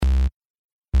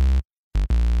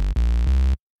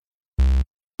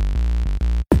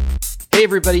Hey,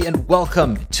 everybody, and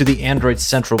welcome to the Android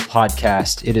Central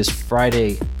podcast. It is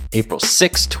Friday, April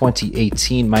 6,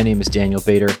 2018. My name is Daniel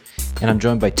Bader, and I'm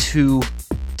joined by two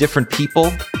different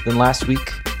people than last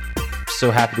week. So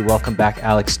happy to welcome back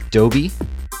Alex Doby.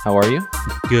 How are you?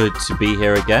 Good to be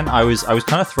here again. I was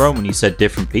kind of thrown when you said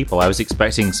different people. I was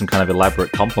expecting some kind of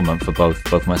elaborate compliment for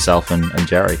both myself and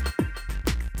Jerry.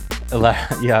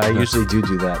 Yeah, I usually do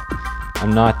that.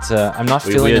 I'm not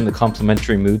feeling in the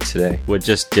complimentary mood today. We're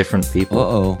just different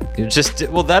people.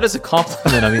 Well, that is a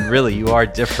compliment. I mean, really, you are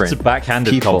different. It's a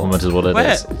backhanded compliment is what it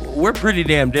is. We're pretty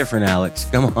damn different, Alex.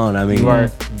 Come on, I mean, You are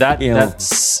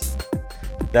that's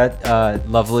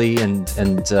lovely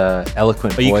and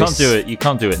eloquent But you voice. You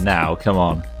can't do it now. Come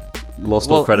on, lost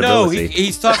all credibility. No,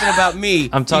 he's talking about me.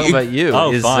 I'm talking about you.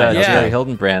 Oh, fine. Jerry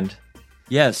Hildenbrand.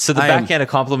 Yes. So the backhanded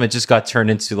compliment just got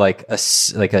turned into like a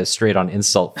straight-on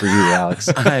insult for you, Alex.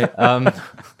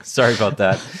 Sorry about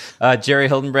that. Jerry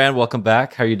Hildenbrand, welcome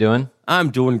back. How are you doing?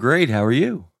 I'm doing great. How are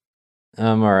you?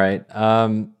 I'm all right.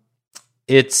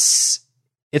 It's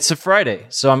a Friday,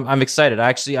 so I'm excited.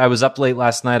 I was up late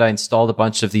last night. I installed a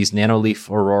bunch of these Nanoleaf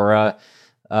Aurora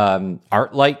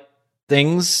art light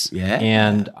things,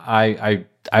 and I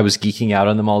was geeking out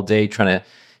on them all day, trying to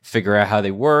figure out how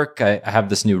they work. I have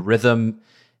this new rhythm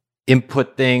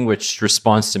input thing which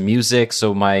responds to music.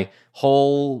 So my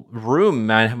whole room,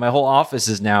 my whole office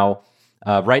is now,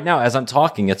 right now as I'm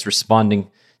talking, it's responding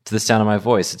to the sound of my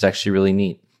voice. It's actually really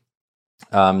neat.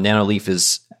 Nanoleaf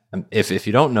is, if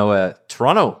you don't know, a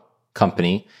Toronto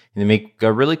company, and they make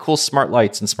really cool smart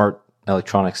lights and smart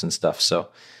electronics and stuff. So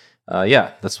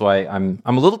that's why I'm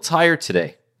a little tired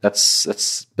today. But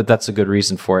that's a good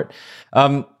reason for it.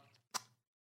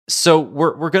 So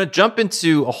we're going to jump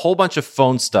into a whole bunch of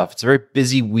phone stuff. It's a very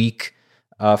busy week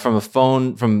from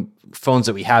phones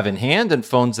that we have in hand and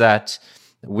phones that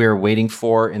we're waiting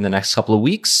for in the next couple of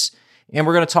weeks. And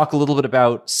we're going to talk a little bit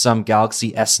about some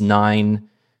Galaxy S9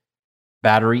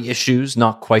 battery issues,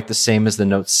 not quite the same as the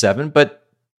Note 7, but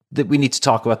that we need to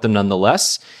talk about them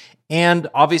nonetheless. And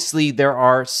obviously there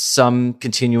are some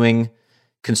continuing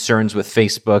concerns with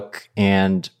Facebook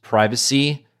and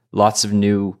privacy. Lots of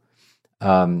news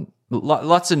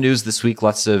this week,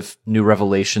 lots of new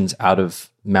revelations out of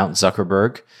Mount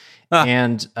Zuckerberg.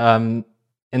 And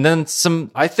then some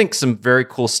very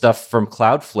cool stuff from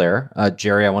Cloudflare.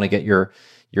 Jerry, I want to get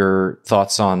your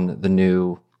thoughts on the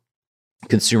new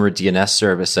consumer DNS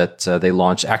service that they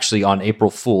launched actually on April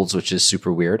Fools, which is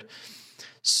super weird.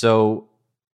 So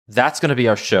that's going to be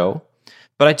our show.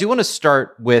 But I do want to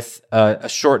start with a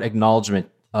short acknowledgement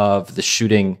of the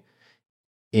shooting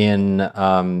in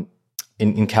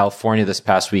California this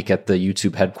past week at the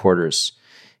YouTube headquarters.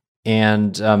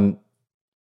 And,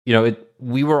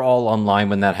 we were all online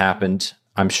when that happened.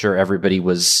 I'm sure everybody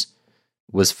was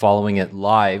following it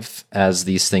live as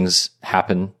these things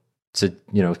happen to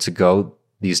go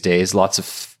these days. Lots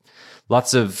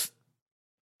of,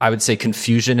 I would say,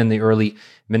 confusion in the early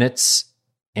minutes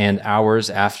and hours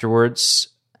afterwards.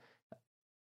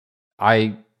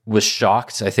 I was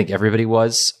shocked. I think everybody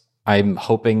was. I'm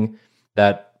hoping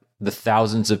that the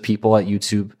thousands of people at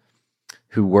YouTube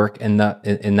who work in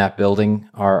that building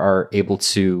are able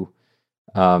to,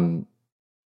 that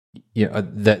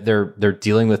they're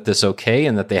dealing with this okay,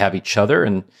 and that they have each other,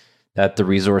 and that the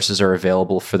resources are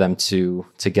available for them to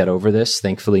get over this.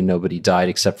 Thankfully, nobody died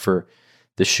except for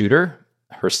the shooter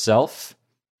herself.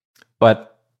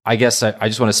 But I guess I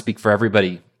just want to speak for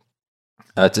everybody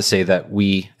to say that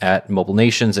we at Mobile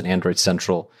Nations and Android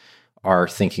Central are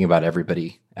thinking about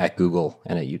everybody at Google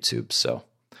and at YouTube. So,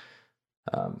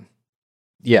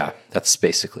 that's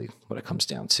basically what it comes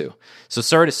down to. So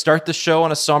sorry to start the show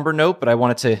on a somber note, but I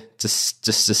wanted to just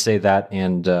to say that,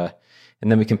 and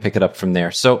then we can pick it up from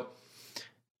there. So,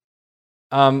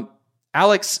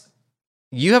 Alex,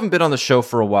 you haven't been on the show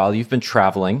for a while. You've been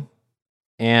traveling,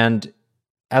 and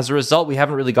as a result, we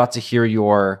haven't really got to hear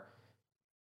your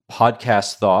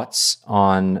podcast thoughts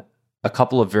on a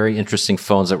couple of very interesting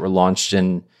phones that were launched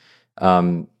in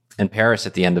Paris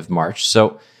at the end of March.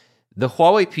 So the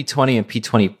Huawei P20 and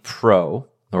P20 Pro,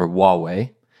 or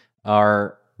Huawei,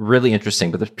 are really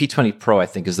interesting, but the P20 Pro, I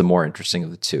think, is the more interesting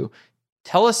of the two.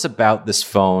 Tell us about this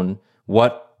phone,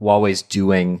 what Huawei's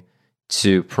doing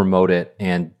to promote it,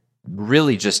 and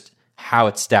really just how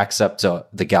it stacks up to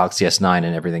the Galaxy S9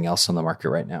 and everything else on the market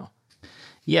right now.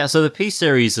 Yeah, so the P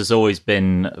series has always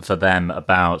been for them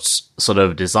about sort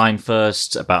of design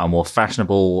first, about a more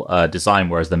fashionable design,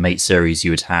 whereas the Mate series,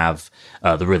 you would have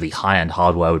the really high-end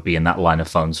hardware would be in that line of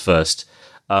phones first.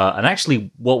 And actually,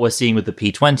 what we're seeing with the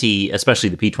P20, especially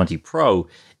the P20 Pro,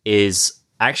 is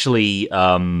actually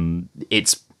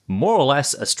it's more or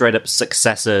less a straight-up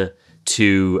successor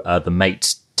to the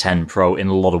Mate 10 Pro in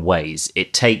a lot of ways.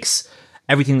 It takes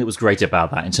everything that was great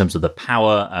about that in terms of the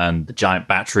power and the giant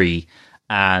battery,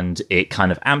 and it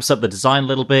kind of amps up the design a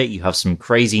little bit. You have some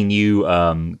crazy new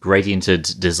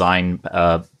gradiented design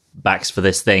backs for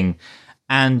this thing,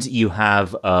 and you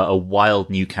have a wild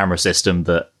new camera system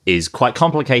that is quite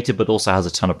complicated but also has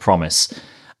a ton of promise.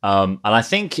 And I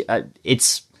think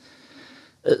it's...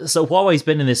 So Huawei's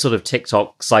been in this sort of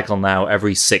TikTok cycle now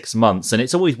every 6 months, and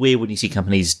it's always weird when you see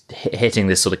companies hitting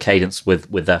this sort of cadence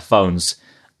with their phones,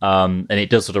 and it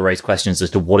does sort of raise questions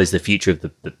as to what is the future of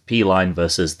the P line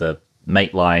versus the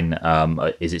Mate line.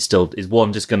 Is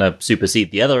one just going to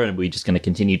supersede the other, and are we just going to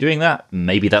continue doing that?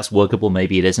 Maybe that's workable,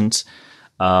 maybe it isn't.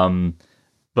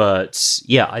 But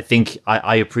yeah, I think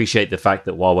I appreciate the fact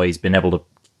that Huawei's been able to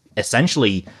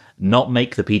essentially not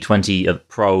make the P20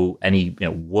 Pro any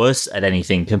worse at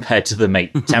anything compared to the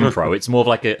Mate 10 Pro. It's more of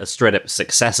like a straight-up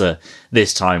successor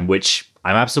this time, which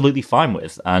I'm absolutely fine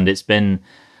with. And it's been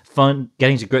fun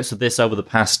getting to grips with this over the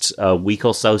past week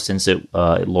or so since it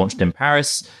launched in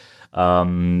Paris.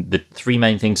 The three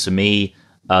main things for me,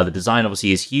 the design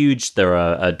obviously is huge. There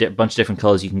are a bunch of different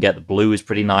colors you can get. The blue is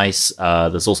pretty nice.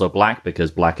 There's also black, because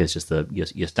black is just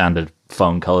your standard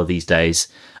phone color these days.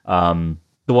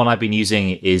 The one I've been using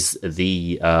is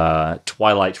the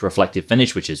Twilight reflective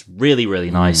finish, which is really, really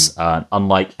nice,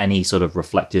 unlike any sort of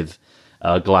reflective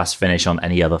glass finish on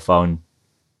any other phone.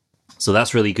 So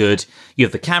that's really good. You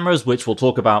have the cameras, which we'll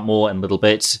talk about more in a little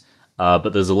bit, but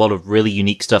there's a lot of really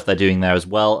unique stuff they're doing there as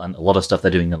well, and a lot of stuff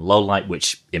they're doing in low light,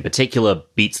 which in particular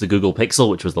beats the Google Pixel,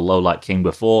 which was the low light king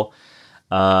before.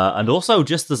 And also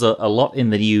just there's a lot in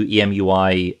the new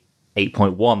EMUI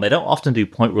 8.1. They don't often do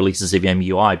point releases of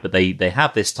EMUI, but they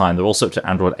have this time. They're also up to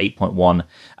Android 8.1,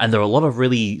 and there are a lot of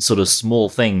really sort of small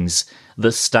things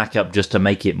that stack up just to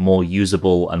make it more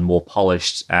usable and more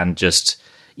polished, and just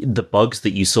the bugs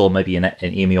that you saw maybe in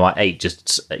EMUI 8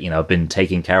 just have been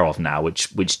taken care of now,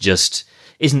 which just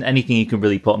isn't anything you can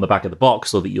really put on the back of the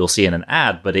box or that you'll see in an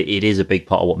ad, but it is a big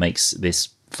part of what makes this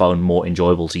phone more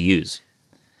enjoyable to use.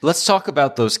 Let's talk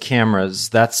about those cameras.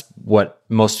 That's what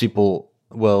most people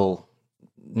will,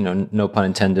 no pun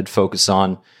intended, focus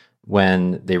on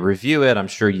when they review it. I'm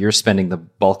sure you're spending the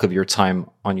bulk of your time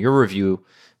on your review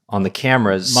on the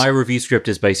cameras. My review script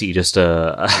is basically just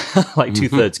like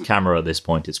 2/3 camera at this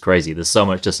point. It's crazy. There's so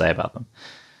much to say about them.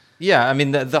 Yeah, I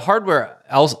mean, the hardware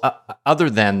else, other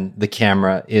than the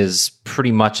camera is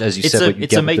pretty much, as you said, what you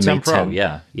get with the Mate 10 Pro.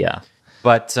 Yeah.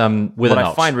 But what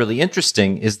I find really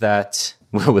interesting is that,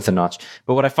 with a notch,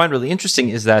 but what I find really interesting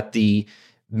is that the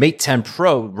Mate 10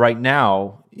 Pro right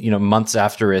now, months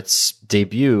after its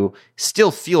debut,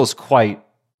 still feels quite,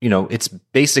 it's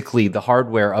basically the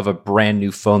hardware of a brand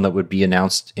new phone that would be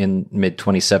announced in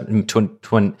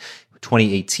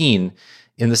mid-2018,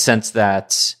 in the sense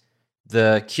that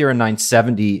the Kirin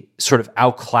 970 sort of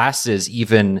outclasses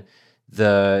even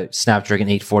the Snapdragon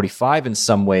 845 in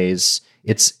some ways.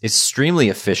 It's extremely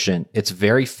efficient. It's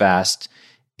very fast.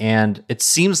 And it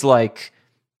seems like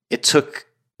it took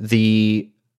the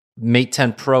Mate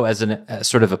 10 Pro as a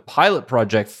sort of a pilot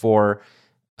project for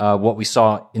what we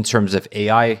saw in terms of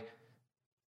AI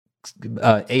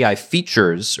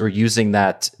features, or using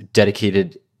that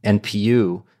dedicated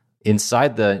NPU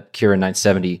inside the Kirin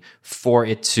 970 for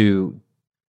it to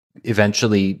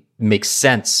eventually make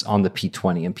sense on the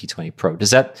P20 and P20 Pro.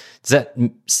 Does that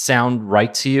sound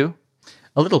right to you?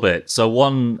 A little bit. So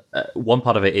one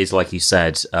part of it is, like you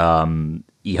said,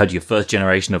 you had your first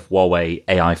generation of Huawei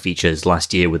AI features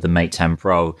last year with the Mate 10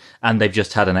 Pro, and they've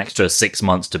just had an extra 6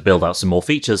 months to build out some more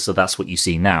features, so that's what you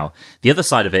see now. The other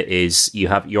side of it is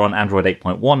you're on Android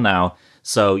 8.1 now,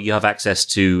 so you have access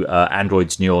to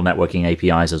Android's neural networking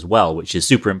APIs as well, which is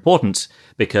super important,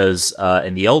 because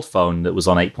in the old phone that was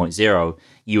on 8.0,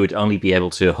 you would only be able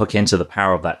to hook into the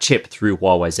power of that chip through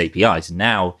Huawei's APIs.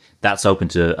 Now that's open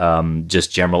to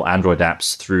just general Android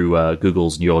apps through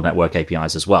Google's neural network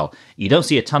APIs as well. You don't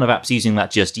see a ton of apps using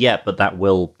that just yet, but that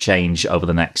will change over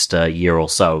the next year or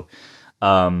so.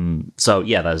 So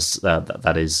yeah,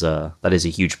 that is a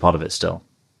huge part of it still.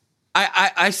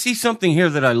 I see something here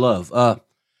that I love.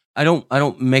 I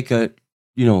don't make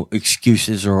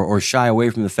excuses or shy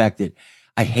away from the fact that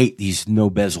I hate these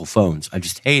no bezel phones. I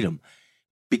just hate them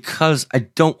because I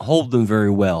don't hold them very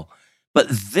well. But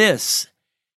this,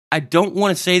 I don't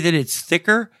want to say that it's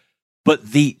thicker,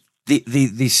 but the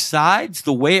sides,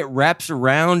 the way it wraps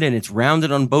around and it's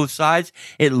rounded on both sides,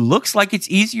 it looks like it's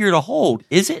easier to hold.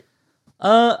 Is it?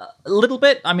 A little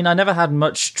bit. I mean, I never had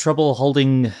much trouble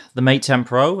holding the Mate 10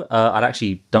 Pro. I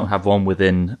actually don't have one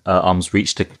within arm's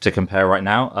reach to compare right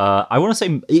now. I want to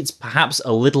say it's perhaps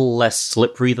a little less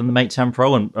slippery than the Mate 10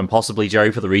 Pro, and possibly,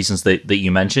 Jerry, for the reasons that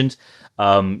you mentioned.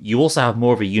 You also have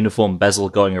more of a uniform bezel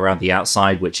going around the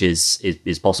outside, which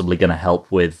is possibly going to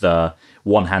help with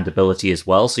one-hand ability as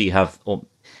well. So you have...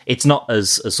 It's not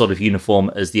as sort of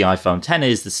uniform as the iPhone 10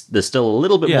 is. There's still a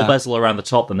little bit more bezel around the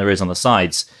top than there is on the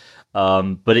sides.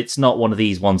 But it's not one of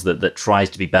these ones that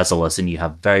tries to be bezel-less, and you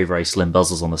have very, very slim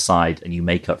bezels on the side, and you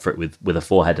make up for it with a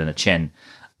forehead and a chin.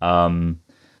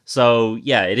 So,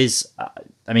 yeah, it is...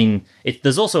 I mean,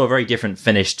 there's also a very different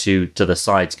finish to the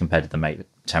sides compared to the Mate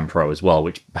 10 Pro as well,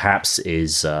 which perhaps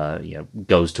is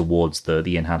goes towards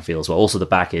the in-hand feel as well. Also, the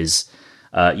back is...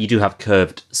 you do have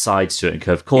curved sides to it and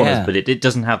curved corners, but it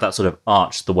doesn't have that sort of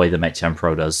arch the way the Mate 10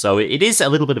 Pro does. So it is a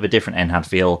little bit of a different in-hand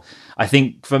feel. I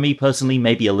think, for me personally,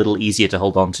 maybe a little easier to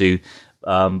hold on to.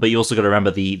 But you also got to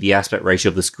remember the aspect ratio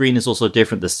of the screen is also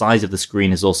different. The size of the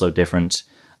screen is also different.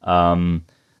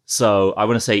 So I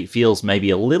want to say it feels maybe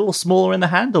a little smaller in the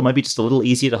hand, or maybe just a little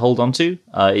easier to hold on to.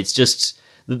 It's just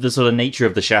the sort of nature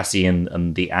of the chassis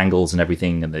and the angles and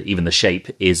everything, and even the shape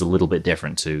is a little bit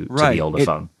different to the older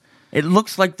phone. It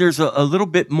looks like there's a little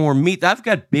bit more meat. I've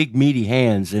got big, meaty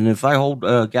hands, and if I hold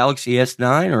a Galaxy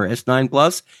S9 or S9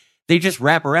 Plus, they just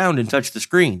wrap around and touch the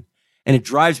screen. And it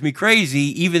drives me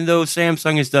crazy, even though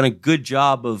Samsung has done a good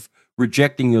job of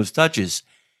rejecting those touches.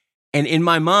 And in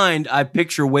my mind, I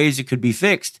picture ways it could be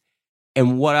fixed.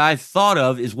 And what I thought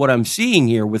of is what I'm seeing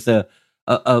here with a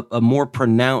more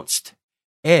pronounced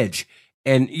edge.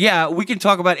 And yeah, we can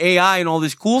talk about AI and all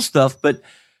this cool stuff, but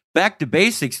back to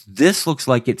basics, this looks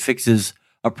like it fixes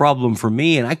a problem for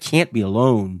me, and I can't be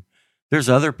alone. There's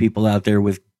other people out there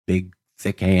with big,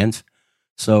 thick hands.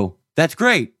 So that's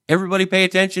great. Everybody pay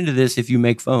attention to this if you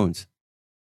make phones.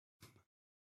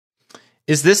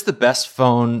 Is this the best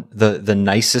phone, the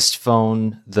nicest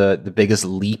phone, the biggest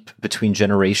leap between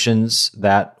generations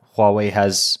that Huawei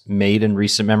has made in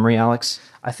recent memory, Alex?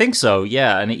 I think so,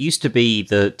 yeah. And it used to be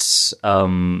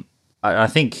that... I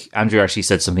think Andrew actually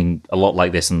said something a lot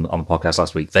like this on the podcast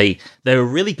last week. They were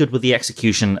really good with the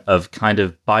execution of kind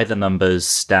of by the numbers,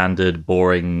 standard,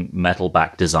 boring metal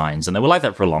back designs, and they were like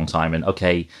that for a long time. And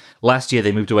okay, last year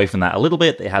they moved away from that a little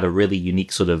bit. They had a really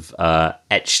unique sort of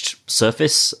etched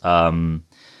surface. I'm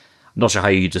not sure how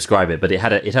you describe it, but it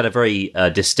had a very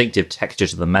distinctive texture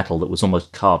to the metal that was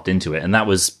almost carved into it, and that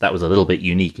was a little bit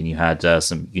unique. And you had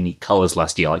some unique colors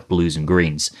last year, like blues and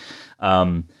greens.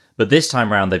 But this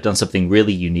time around, they've done something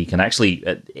really unique, and actually,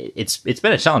 it's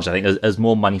been a challenge. I think as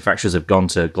more manufacturers have gone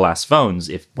to glass phones,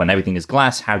 when everything is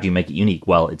glass, how do you make it unique?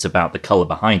 Well, it's about the color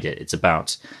behind it. It's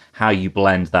about how you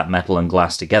blend that metal and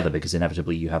glass together, because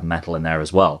inevitably you have metal in there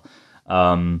as well.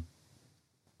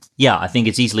 Yeah, I think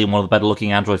it's easily one of the better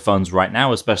looking Android phones right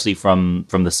now, especially from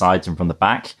the sides and from the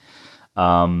back.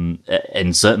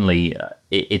 And certainly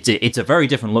it's a very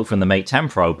different look from the Mate 10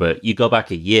 Pro, but you go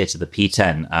back a year to the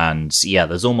P10 and yeah,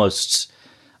 there's almost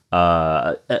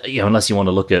unless you want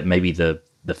to look at maybe the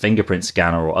fingerprint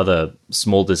scanner or other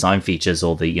small design features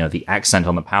or the accent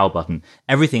on the power button,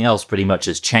 everything else pretty much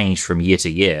has changed from year to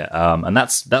year, and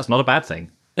that's not a bad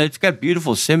thing. It's got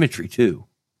beautiful symmetry too.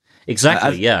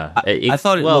 Exactly. I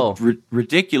thought it looked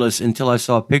ridiculous until I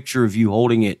saw a picture of you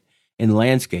holding it in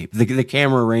landscape. The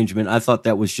camera arrangement, I thought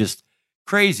that was just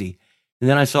crazy. And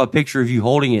then I saw a picture of you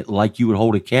holding it like you would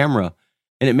hold a camera,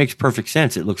 and it makes perfect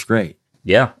sense. It looks great.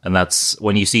 Yeah, and that's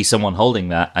when you see someone holding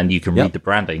that and you can read the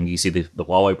branding. You see the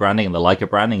Huawei branding and the Leica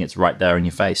branding, it's right there in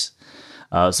your face.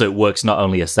 So it works not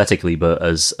only aesthetically, but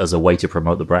as a way to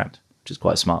promote the brand, which is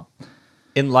quite smart.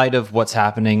 In light of what's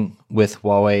happening with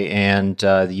Huawei and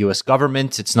the U.S.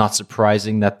 government, it's not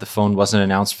surprising that the phone wasn't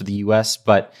announced for the U.S.,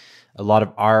 but a lot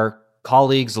of our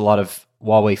colleagues, a lot of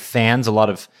Huawei fans, a lot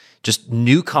of just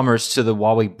newcomers to the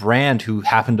Huawei brand who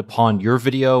happened upon your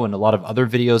video and a lot of other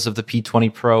videos of the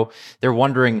P20 Pro, they're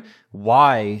wondering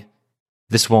why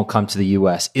this won't come to the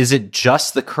US. Is it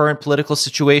just the current political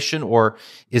situation, or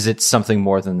is it something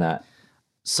more than that?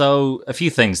 So a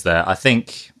few things there. I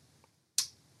think,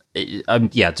 to be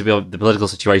honest, the political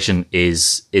situation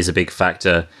is a big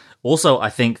factor. Also, I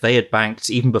think they had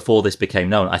banked, even before this became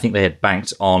known, I think they had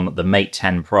banked on the Mate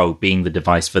 10 Pro being the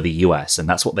device for the US, and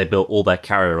that's what they built all their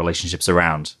carrier relationships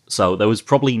around. So there was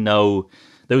probably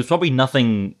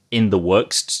nothing in the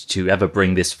works to ever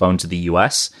bring this phone to the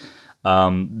US.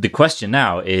 The question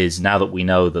now is, now that we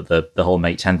know that the whole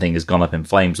Mate 10 thing has gone up in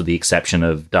flames with the exception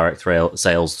of direct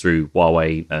sales through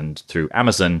Huawei and through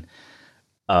Amazon,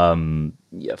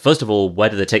 first of all, where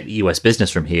do they take the US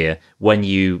business from here when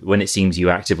it seems you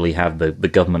actively have the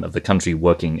government of the country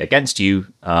working against you?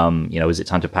 Is it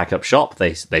time to pack up shop?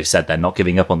 They've said they're not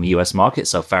giving up on the US market,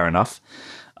 so fair enough.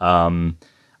 I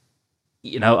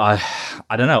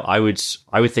don't know. I would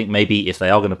think maybe if they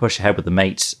are going to push ahead with the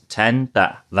Mate 10,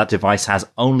 that device has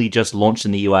only just launched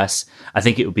in the US. I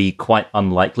think it would be quite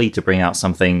unlikely to bring out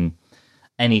something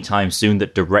anytime soon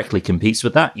that directly competes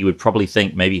with that. You would probably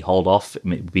think maybe hold off. It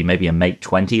would be maybe a Mate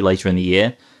 20 later in the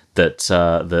year that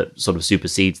sort of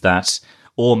supersedes that.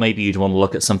 Or maybe you'd want to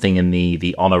look at something in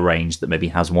the Honor range that maybe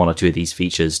has one or two of these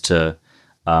features to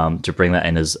bring that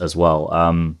in as well.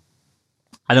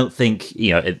 I don't think,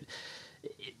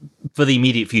 for the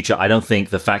immediate future, I don't think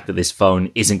the fact that this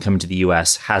phone isn't coming to the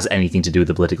US has anything to do with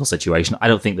the political situation. I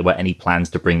don't think there were any plans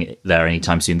to bring it there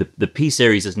anytime soon. The P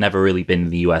series has never really been in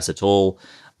the US at all.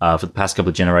 For the past couple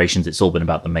of generations, it's all been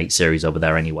about the Mate series over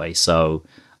there anyway. So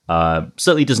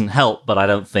certainly doesn't help, but I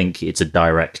don't think it's a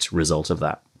direct result of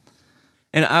that.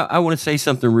 And I want to say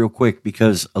something real quick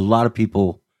because a lot of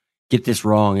people get this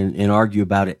wrong and argue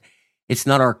about it. It's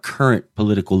not our current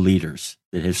political leaders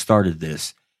that have started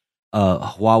this.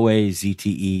 Huawei,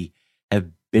 ZTE have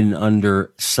been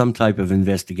under some type of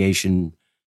investigation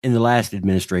in the last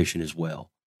administration as well.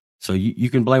 So you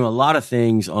can blame a lot of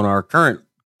things on our current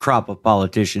crop of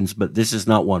politicians, but this is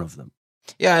not one of them.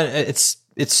 Yeah,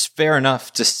 it's fair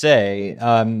enough to say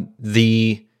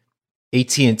the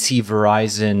AT&T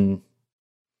Verizon,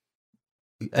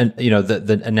 and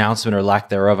the announcement or lack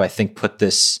thereof, I think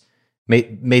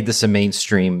made this a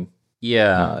mainstream.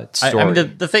 Yeah, I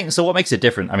mean the thing. So what makes it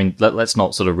different? I mean, let's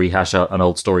not sort of rehash an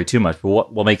old story too much.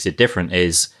 But what makes it different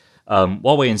is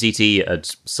Huawei and ZTE had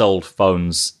sold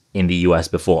phones in the US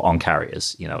before on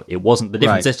carriers. It wasn't the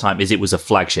difference this time. Is it was a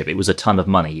flagship. It was a ton of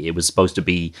money. It was supposed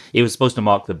to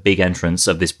mark the big entrance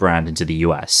of this brand into the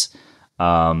US.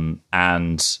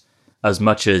 And as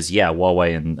much as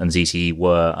Huawei and ZTE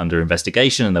were under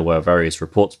investigation, and there were various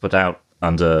reports put out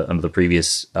under the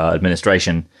previous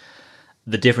administration.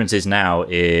 The difference is now,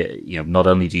 not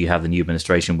only do you have the new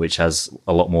administration, which has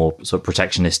a lot more sort of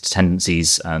protectionist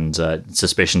tendencies and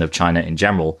suspicion of China in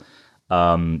general,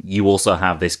 you also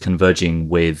have this converging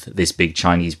with this big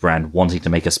Chinese brand wanting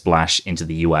to make a splash into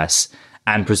the US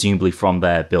and presumably from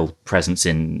there build presence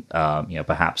in,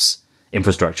 perhaps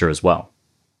infrastructure as well.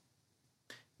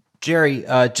 Jerry,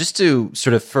 just to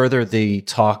sort of further the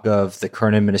talk of the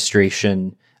current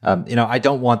administration, I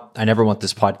never want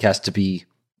this podcast to be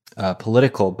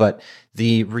political, but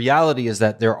the reality is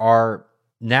that there are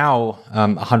now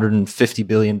 $150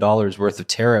 billion worth of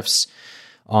tariffs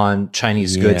on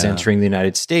Chinese goods entering the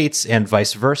United States and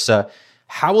vice versa.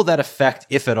 How will that affect,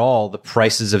 if at all, the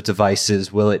prices of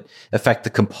devices? Will it affect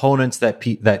the components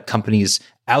that companies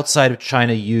outside of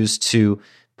China use to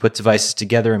put devices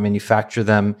together and manufacture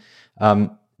them?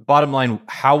 Bottom line,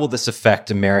 how will this affect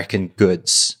American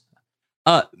goods?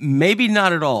 Maybe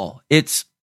not at all. It's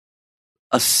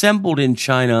assembled in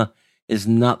China is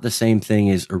not the same thing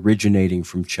as originating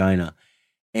from China.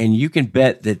 And you can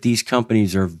bet that these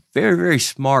companies are very, very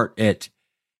smart at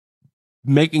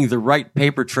making the right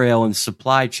paper trail and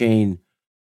supply chain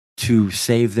to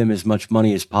save them as much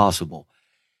money as possible.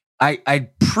 I'm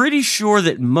pretty sure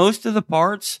that most of the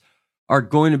parts are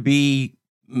going to be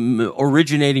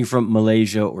originating from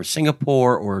Malaysia or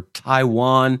Singapore or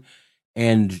Taiwan.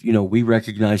 And, we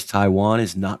recognize Taiwan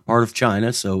is not part of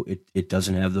China, so it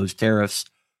doesn't have those tariffs.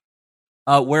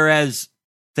 Whereas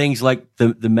things like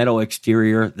the metal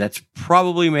exterior, that's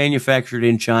probably manufactured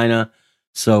in China,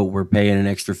 so we're paying an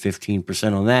extra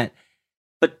 15% on that.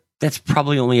 But that's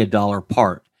probably only $1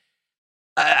 part.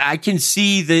 I can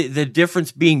see the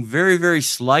difference being very, very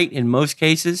slight in most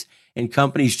cases, and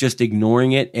companies just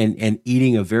ignoring it and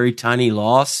eating a very tiny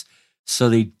loss so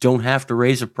they don't have to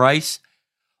raise a price.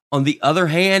 On the other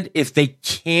hand, if they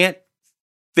can't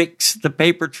fix the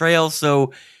paper trail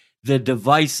so the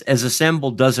device as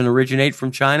assembled doesn't originate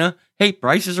from China, hey,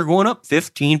 prices are going up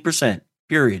 15%,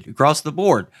 period, across the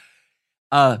board.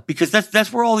 Because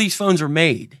that's where all these phones are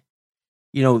made.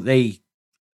 There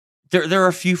are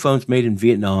a few phones made in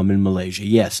Vietnam and Malaysia.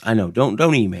 Yes, I know. Don't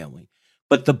email me.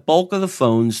 But the bulk of the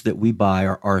phones that we buy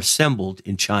are assembled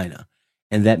in China.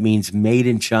 And that means made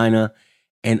in China.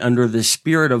 And under the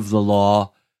spirit of the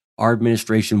law, our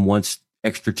administration wants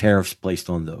extra tariffs placed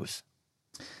on those.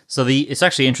 So it's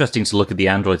actually interesting to look at the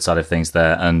Android side of things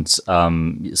there, and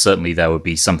certainly there would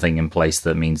be something in place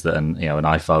that means that an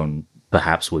iPhone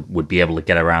perhaps would be able to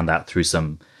get around that through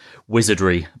some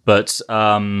wizardry. But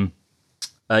Samsung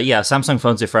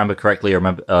phones, if I remember correctly,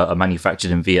 are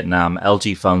manufactured in Vietnam.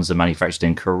 LG phones are manufactured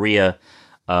in Korea.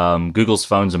 Google's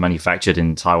phones are manufactured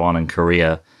in Taiwan and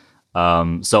Korea.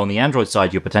 So on the Android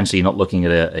side, you're potentially not looking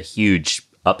at a huge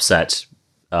upset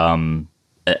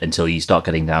until you start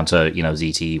getting down to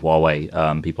ZTE,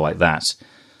 Huawei, people like that.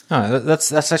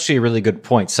 That's actually a really good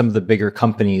point. Some of the bigger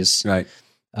companies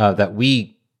that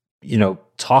we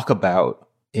talk about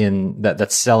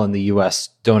that sell in the US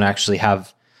don't actually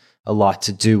have a lot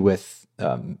to do with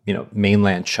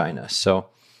mainland China. So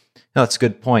no, that's a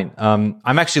good point. I'm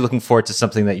actually looking forward to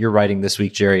something that you're writing this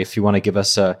week, Jerry. If you want to give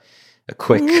us a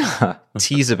quick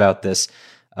tease about this,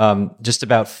 just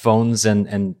about phones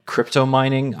and crypto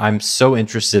mining. I'm so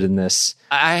interested in this.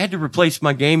 I had to replace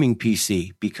my gaming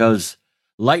PC because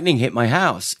lightning hit my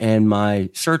house and my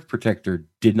surge protector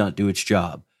did not do its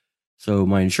job. So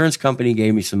my insurance company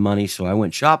gave me some money, so I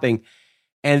went shopping.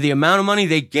 And the amount of money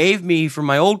they gave me for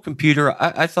my old computer,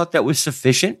 I thought that was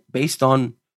sufficient based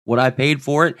on what I paid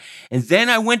for it. And then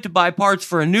I went to buy parts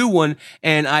for a new one,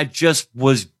 and I just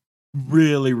was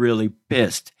really, really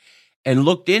pissed and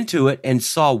looked into it and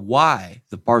saw why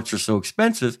the parts are so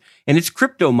expensive. And it's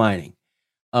crypto mining.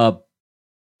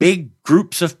 Big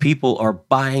groups of people are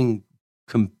buying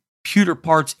computer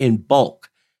parts in bulk,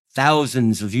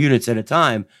 thousands of units at a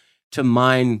time, to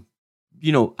mine,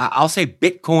 I'll say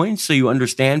Bitcoin so you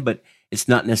understand, but it's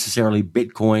not necessarily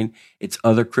Bitcoin. It's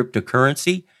other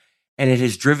cryptocurrency. And it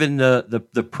has driven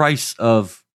the price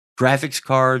of graphics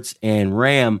cards and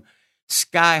RAM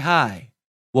sky high.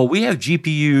 Well, we have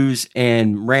GPUs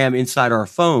and RAM inside our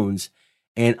phones,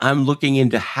 and I'm looking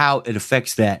into how it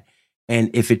affects that. And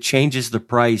if it changes the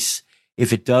price,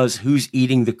 if it does, who's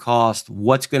eating the cost,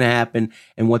 what's going to happen,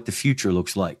 and what the future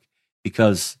looks like.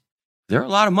 Because they're a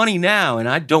lot of money now, and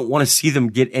I don't want to see them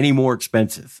get any more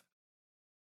expensive.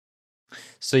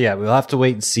 So yeah, we'll have to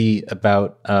wait and see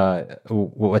about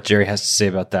what Jerry has to say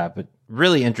about that. But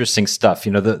really interesting stuff.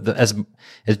 As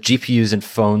GPUs and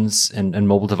phones and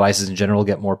mobile devices in general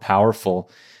get more powerful,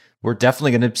 we're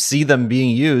definitely going to see them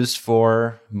being used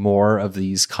for more of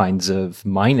these kinds of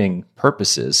mining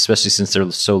purposes, especially since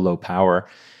they're so low power.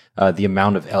 The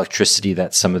amount of electricity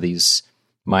that some of these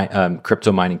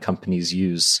crypto mining companies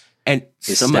use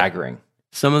is staggering.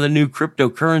 Some of the new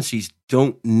cryptocurrencies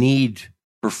don't need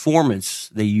performance.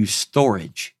 They use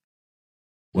storage.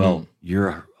 Well,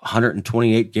 your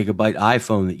 128 gigabyte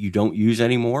iPhone that you don't use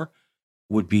anymore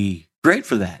would be great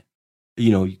for that.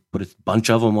 You put a bunch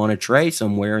of them on a tray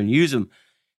somewhere and use them.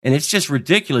 And it's just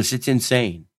ridiculous. It's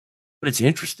insane, but it's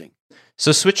interesting.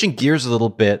 So switching gears a little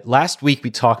bit, last week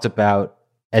we talked about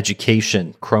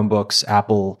education, Chromebooks,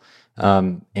 Apple,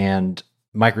 and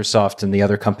Microsoft and the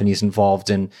other companies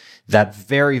involved in that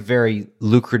very, very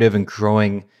lucrative and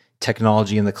growing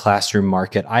technology in the classroom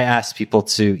market. I asked people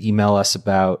to email us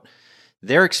about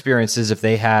their experiences if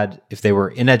they were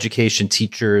in education,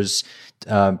 teachers,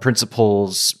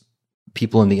 principals,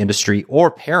 people in the industry,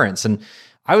 or parents. And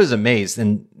I was amazed.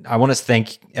 And I want to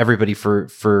thank everybody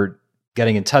for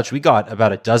getting in touch. We got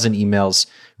about a dozen emails,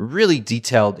 really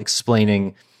detailed,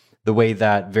 explaining the way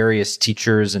that various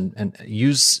teachers and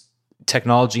use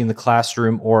technology in the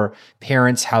classroom, or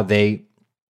parents, how their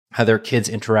kids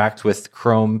interact with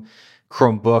Chromebooks,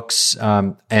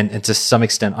 and to some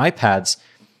extent iPads.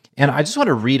 And I just want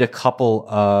to read a couple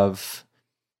of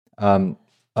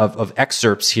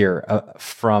excerpts here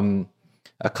from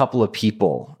a couple of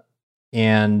people.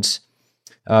 And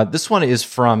this one is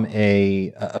from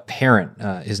a parent.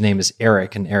 His name is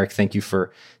Eric. And Eric, thank you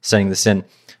for sending this in.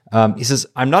 He says,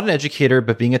 "I'm not an educator,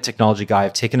 but being a technology guy,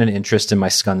 I've taken an interest in my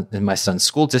son's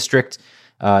school district,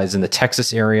 is in the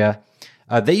Texas area.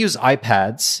 They use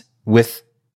iPads with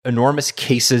enormous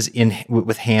cases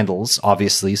with handles,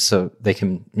 obviously, so they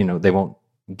can, they won't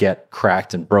get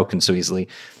cracked and broken so easily,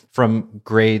 from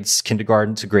grades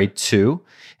kindergarten to grade 2.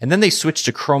 And then they switch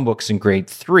to Chromebooks in grade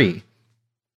 3.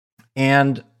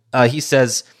 And he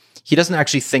says he doesn't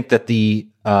actually think that the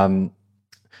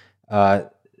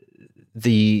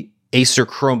Acer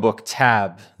Chromebook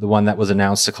Tab, the one that was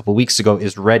announced a couple weeks ago,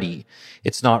 is ready.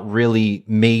 It's not really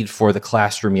made for the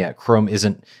classroom yet. Chrome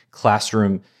isn't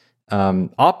classroom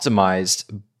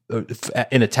optimized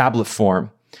in a tablet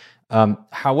form.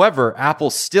 However, Apple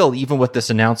still, even with this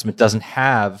announcement, doesn't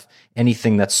have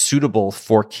anything that's suitable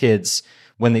for kids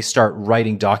when they start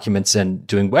writing documents and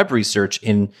doing web research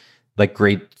in like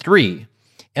grade 3.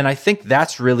 And I think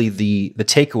that's really the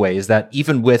takeaway, is that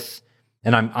even with,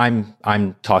 and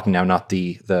I'm talking now, not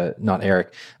not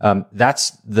Eric.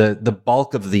 That's the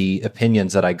bulk of the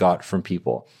opinions that I got from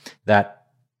people, that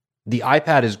the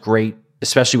iPad is great,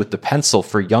 especially with the pencil,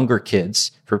 for younger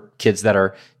kids, for kids that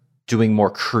are doing more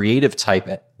creative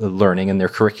type learning and their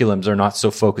curriculums are not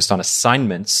so focused on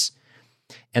assignments.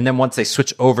 And then once they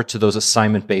switch over to those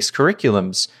assignment-based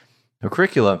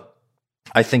curricula,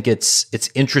 I think it's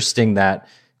interesting that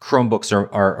Chromebooks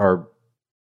are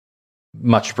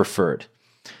much preferred.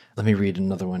 Let me read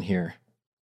another one here.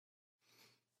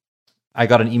 I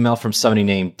got an email from somebody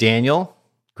named Daniel,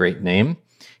 great name,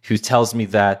 who tells me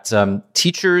that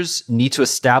teachers need to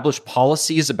establish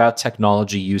policies about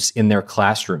technology use in their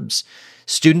classrooms.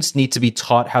 Students need to be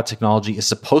taught how technology is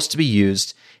supposed to be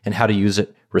used and how to use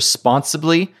it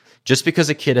responsibly. Just because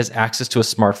a kid has access to a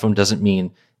smartphone doesn't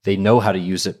mean they know how to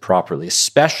use it properly,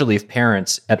 especially if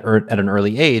parents at an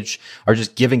early age are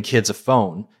just giving kids a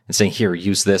phone and saying, here,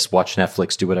 use this, watch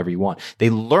Netflix, do whatever you want. They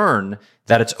learn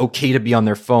that it's okay to be on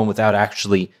their phone without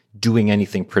actually doing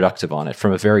anything productive on it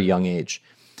from a very young age.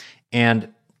 And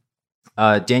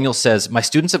Daniel says, my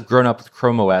students have grown up with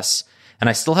Chrome OS, and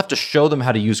I still have to show them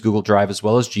how to use Google Drive as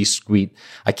well as G Suite.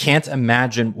 I can't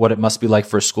imagine what it must be like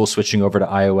for a school switching over to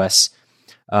iOS.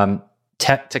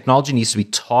 Technology needs to be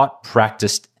taught,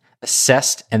 practiced,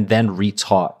 assessed, and then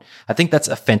retaught. I think that's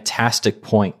a fantastic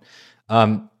point.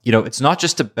 It's not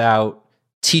just about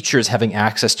teachers having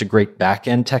access to great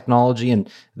back-end technology and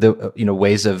the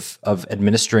ways of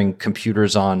administering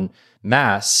computers en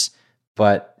masse,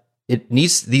 but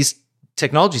these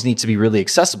technologies need to be really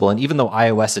accessible. And even though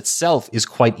iOS itself is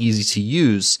quite easy to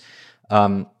use,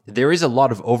 there is a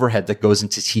lot of overhead that goes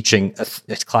into teaching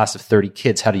a class of 30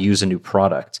 kids how to use a new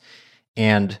product.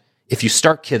 And if you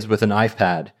start kids with an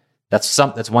iPad,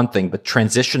 that's one thing, but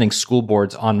transitioning school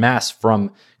boards en masse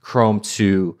from Chrome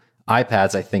to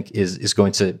iPads, I think, is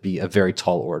going to be a very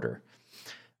tall order.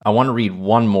 I want to read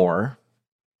one more.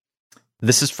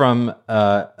 This is from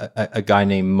a guy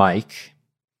named Mike,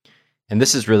 and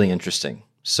this is really interesting.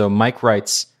 So Mike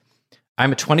writes,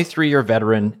 I'm a 23-year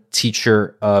veteran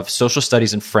teacher of social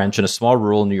studies and French in a small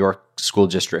rural New York school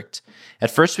district.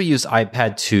 At first, we used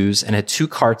iPad 2s and had 2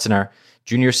 carts in our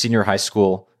junior-senior high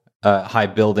school high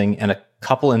building and a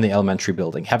couple in the elementary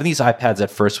building. Having these iPads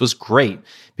at first was great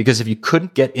because if you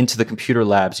couldn't get into the computer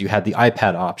labs, you had the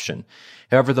iPad option.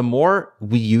 However, the more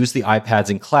we used the iPads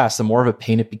in class, the more of a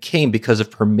pain it became because of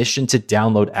permission to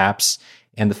download apps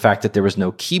and the fact that there was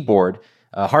no keyboard,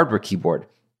 hardware keyboard.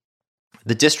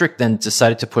 The district then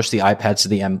decided to push the iPads to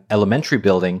the elementary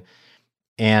building,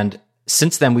 and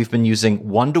since then, we've been using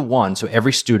 1-to-1, so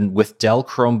every student with Dell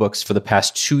Chromebooks for the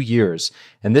past 2 years,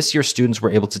 and this year students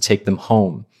were able to take them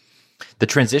home. The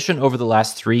transition over the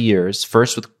last 3 years,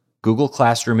 first with Google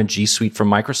Classroom and G Suite from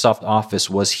Microsoft Office,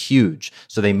 was huge.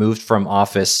 So they moved from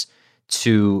Office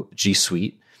to G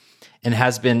Suite, and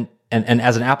has been, and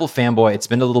as an Apple fanboy, it's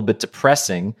been a little bit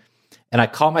depressing. And I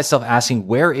caught myself asking,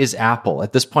 where is Apple?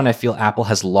 At this point, I feel Apple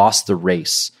has lost the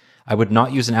race. I would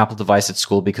not use an Apple device at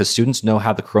school because students know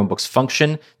how the Chromebooks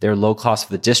function. They're low cost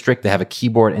for the district. They have a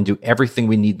keyboard and do everything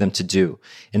we need them to do.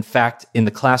 In fact, in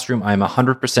the classroom, I'm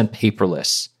 100%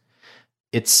 paperless.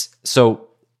 That's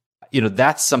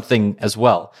something as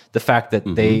well. The fact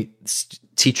that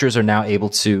teachers are now able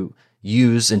to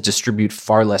use and distribute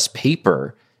far less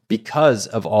paper because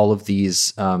of all of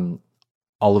these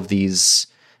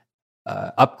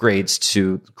upgrades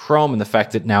to Chrome, and the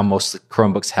fact that now most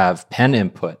Chromebooks have pen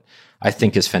input, I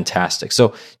think is fantastic.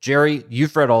 So, Jerry,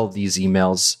 you've read all of these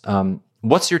emails.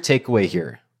 What's your takeaway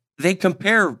here? They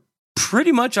compare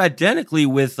pretty much identically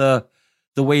with the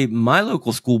way my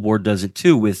local school board does it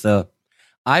too, with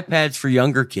iPads for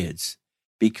younger kids,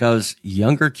 because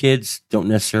younger kids don't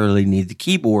necessarily need the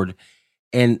keyboard,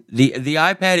 and the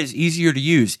iPad is easier to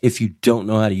use if you don't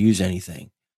know how to use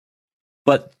anything.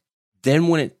 But then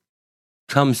when it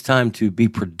comes time to be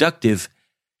productive,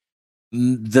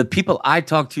 the people I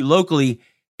talk to locally,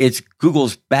 it's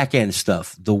Google's back-end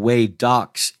stuff, the way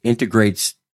Docs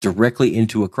integrates directly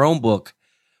into a Chromebook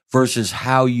versus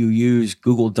how you use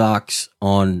Google Docs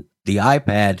on the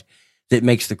iPad that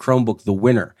makes the Chromebook the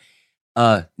winner.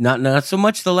 Not so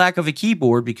much the lack of a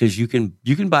keyboard, because you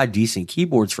can buy decent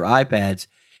keyboards for iPads,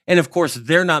 and of course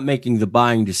they're not making the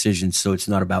buying decisions, so it's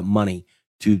not about money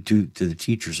to the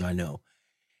teachers I know.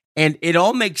 And it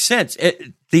all makes sense.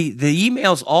 The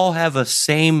emails all have a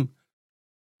same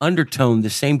undertone, the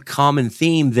same common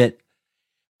theme, that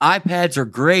iPads are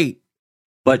great,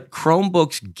 but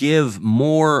Chromebooks give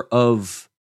more of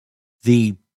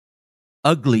the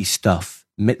ugly stuff.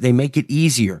 They make it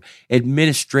easier.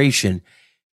 Administration,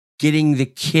 getting the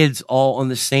kids all on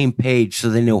the same page so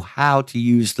they know how to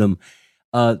use them.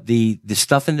 The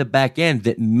stuff in the back end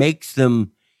that makes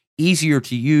them easier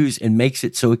to use and makes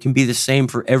it so it can be the same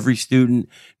for every student,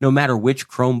 no matter which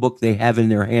Chromebook they have in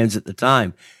their hands at the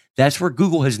time. That's where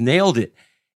Google has nailed it.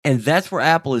 And that's where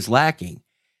Apple is lacking.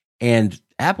 And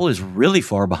Apple is really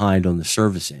far behind on the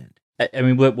service end. I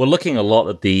mean, we're looking a lot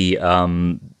at the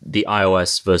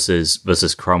iOS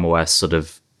versus Chrome OS sort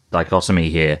of dichotomy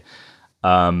here.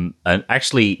 And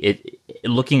actually,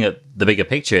 looking at the bigger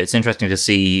picture, it's interesting to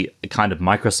see kind of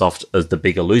Microsoft as the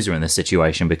bigger loser in this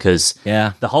situation, because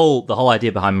the whole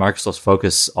idea behind Microsoft's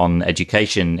focus on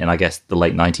education in, I guess, the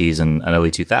late 90s and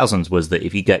early 2000s was that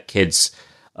if you get kids,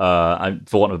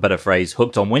 for want of a better phrase,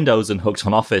 hooked on Windows and hooked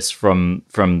on Office from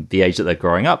the age that they're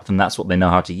growing up, then that's what they know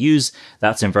how to use.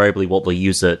 That's invariably what they'll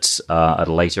use at a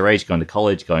later age, going to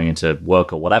college, going into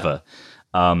work or whatever.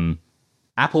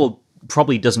 Apple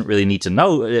probably doesn't need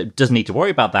to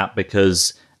worry about that,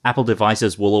 because Apple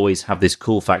devices will always have this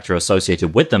cool factor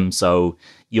associated with them. So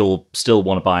you'll still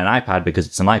want to buy an iPad because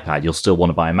it's an iPad. You'll still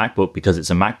want to buy a MacBook because it's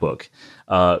a MacBook.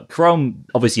 Chrome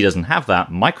obviously doesn't have that.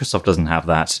 Microsoft doesn't have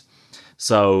that.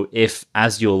 So if,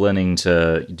 as you're learning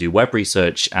to do web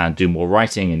research and do more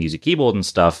writing and use a keyboard and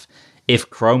stuff, if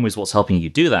Chrome is what's helping you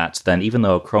do that, then even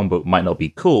though a Chromebook might not be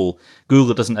cool,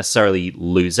 Google doesn't necessarily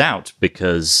lose out,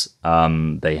 because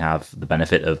they have the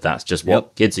benefit of that's just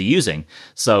what kids are using.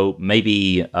 So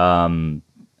maybe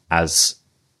as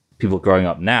people growing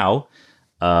up now,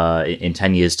 in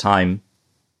 10 years' time,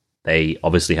 they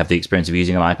obviously have the experience of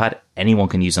using an iPad. Anyone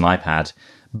can use an iPad.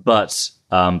 But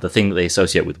the thing that they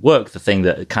associate with work, the thing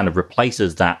that kind of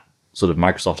replaces that sort of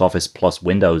Microsoft Office plus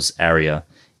Windows area,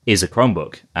 is a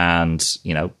Chromebook. And,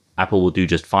 Apple will do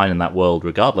just fine in that world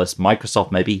regardless.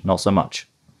 Microsoft, maybe not so much.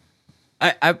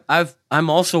 I'm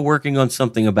also working on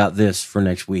something about this for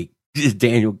next week,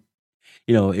 Daniel.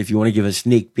 If you want to give a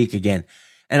sneak peek again,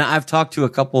 and I've talked to a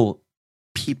couple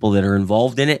people that are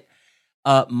involved in it.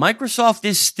 Microsoft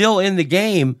is still in the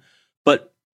game,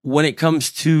 but when it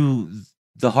comes to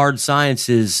the hard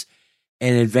sciences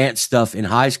and advanced stuff in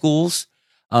high schools,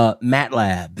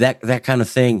 MATLAB, that kind of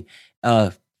thing,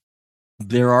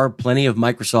 there are plenty of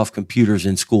Microsoft computers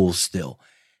in schools still,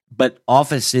 but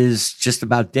Office is just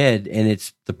about dead, and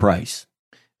it's the price.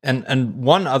 And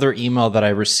one other email that I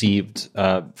received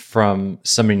from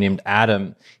somebody named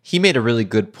Adam, he made a really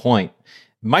good point.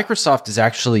 Microsoft is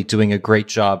actually doing a great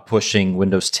job pushing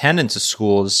Windows 10 into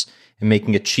schools and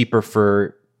making it cheaper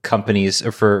for companies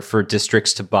or for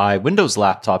districts to buy Windows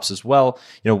laptops as well.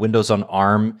 Windows on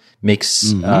ARM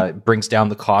brings down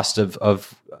the cost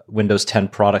of Windows 10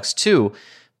 products too,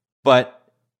 but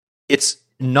it's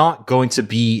not going to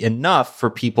be enough for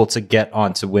people to get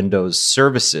onto Windows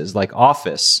services like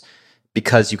Office,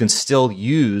 because you can still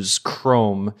use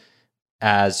Chrome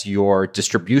as your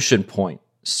distribution point.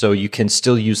 So you can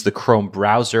still use the Chrome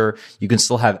browser. You can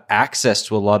still have access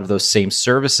to a lot of those same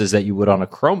services that you would on a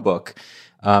Chromebook.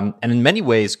 And in many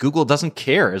ways, Google doesn't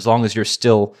care as long as you're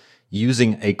still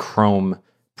using a Chrome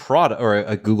product or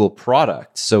a Google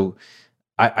product. So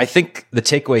I think the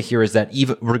takeaway here is that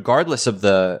even regardless of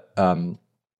the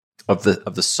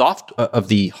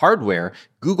hardware,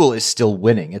 Google is still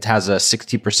winning. It has a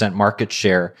 60% market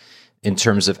share in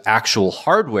terms of actual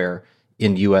hardware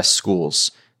in U.S.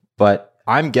 schools. But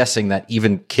I'm guessing that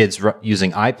even kids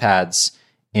using iPads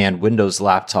and Windows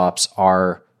laptops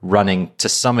are running to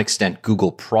some extent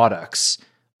Google products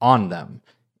on them.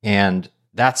 And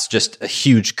that's just a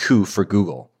huge coup for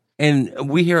Google. And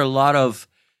we hear a lot of,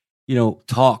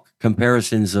 talk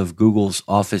comparisons of Google's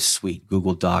Office suite,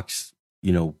 Google Docs,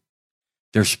 their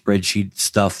spreadsheet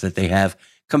stuff that they have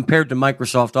compared to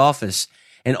Microsoft Office.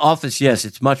 And Office, yes,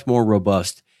 it's much more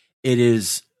robust. It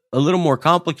is a little more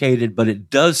complicated, but it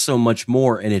does so much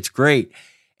more, and it's great.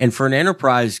 And for an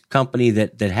enterprise company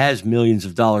that has millions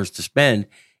of dollars to spend,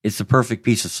 it's the perfect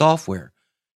piece of software.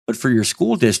 But for your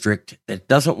school district that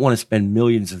doesn't want to spend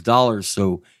millions of dollars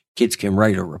so kids can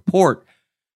write a report,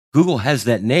 Google has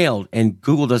that nailed, and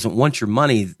Google doesn't want your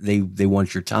money. They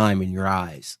want your time and your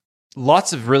eyes.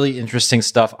 Lots of really interesting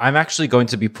stuff. I'm actually going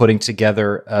to be putting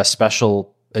together a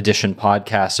special edition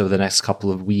podcast over the next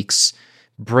couple of weeks,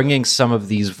 bringing some of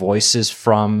these voices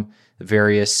from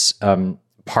various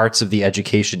parts of the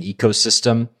education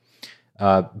ecosystem,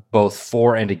 both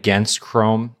for and against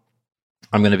Chrome.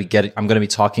 I'm going to be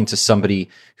talking to somebody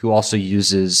who also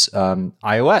uses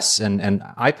iOS and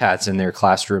iPads in their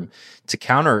classroom to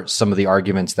counter some of the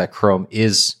arguments that Chrome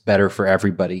is better for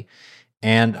everybody.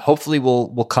 And hopefully we'll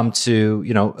come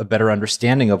to, a better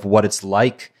understanding of what it's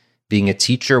like being a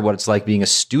teacher, what it's like being a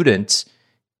student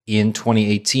in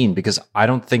 2018, because I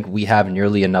don't think we have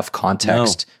nearly enough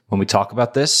context when we talk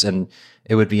about this, and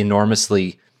it would be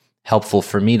enormously helpful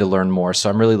for me to learn more. So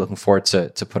I'm really looking forward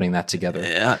to putting that together.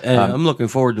 Yeah, I'm looking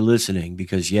forward to listening,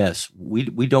 because yes, we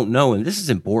don't know, and this is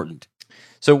important.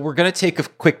 So we're going to take a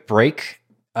quick break,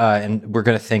 and we're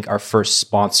going to thank our first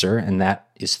sponsor, and that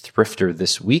is Thrifter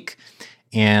this week.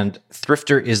 And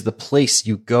Thrifter is the place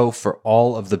you go for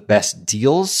all of the best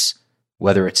deals,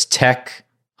 whether it's tech,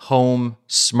 home,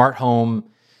 smart home.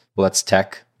 Well, that's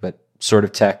tech, but sort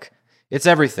of tech. It's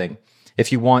everything.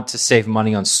 If you want to save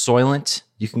money on Soylent,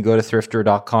 you can go to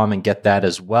thrifter.com and get that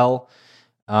as well.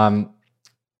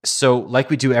 So like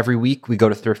we do every week, we go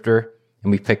to Thrifter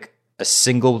and we pick a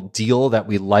single deal that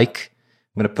we like.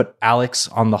 I'm going to put Alex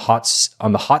on the hot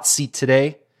seat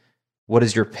today. What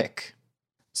is your pick?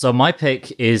 So my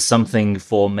pick is something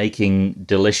for making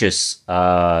delicious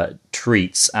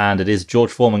treats, and it is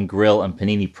George Foreman Grill and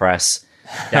Panini Press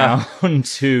down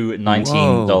to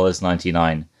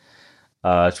 $19.99.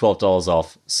 $12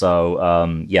 off.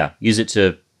 So yeah, use it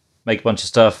to make a bunch of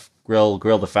stuff, grill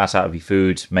the fat out of your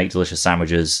food, make delicious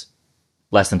sandwiches.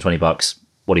 Less than $20.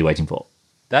 What are you waiting for?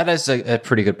 That is a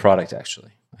pretty good product,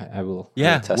 actually. I will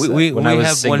test that. We I was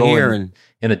have single one here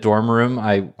in a dorm room,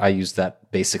 I use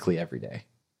that basically every day.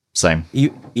 Same.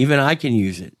 Even I can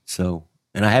use it. So,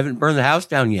 and I haven't burned the house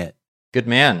down yet. Good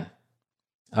man.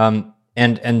 And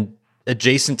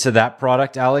adjacent to that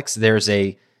product, Alex, there's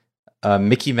a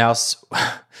Mickey Mouse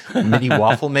mini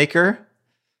waffle maker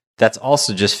that's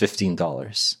also just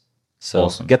 $15. So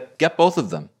awesome. Get both of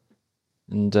them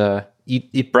and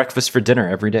eat breakfast for dinner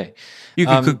every day. You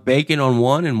can cook bacon on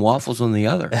one and waffles on the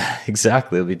other.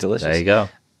 Exactly, it'll be delicious. There you go.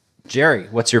 Jerry,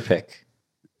 what's your pick?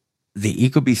 The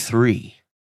Ecobee 3.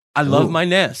 I love my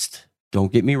Nest.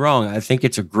 Don't get me wrong. I think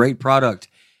it's a great product,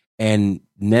 and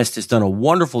Nest has done a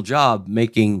wonderful job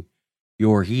making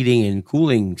your heating and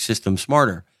cooling system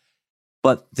smarter.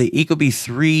 But the Ecobee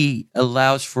 3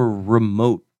 allows for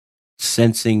remote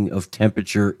sensing of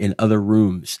temperature in other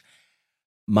rooms.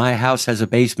 My house has a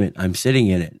basement. I'm sitting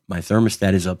in it. My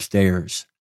thermostat is upstairs.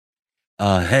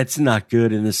 That's not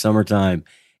good in the summertime.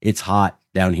 It's hot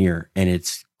down here and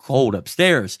it's cold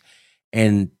upstairs.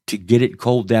 And to get it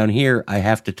cold down here, I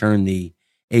have to turn the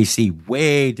AC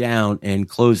way down and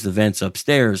close the vents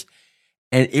upstairs.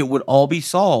 And it would all be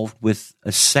solved with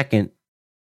a second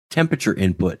temperature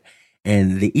input.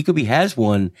 And the Ecobee has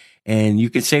one, and you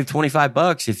can save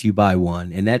 $25 if you buy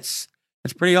one. And that's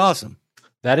pretty awesome.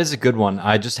 That is a good one.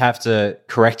 I just have to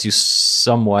correct you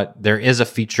somewhat. There is a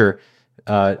feature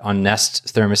on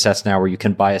Nest thermostats now where you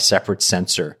can buy a separate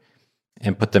sensor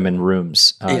and put them in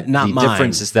rooms. Not the mine.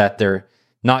 difference is that they're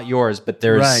not yours, but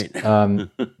there's Right.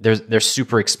 they're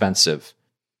super expensive.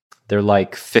 They're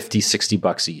like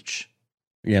 $50-$60 each.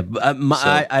 Yeah, but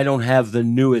I don't have the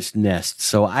newest Nest,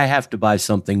 so I have to buy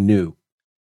something new.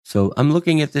 So I'm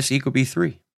looking at this Ecobee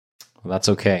 3. Well, that's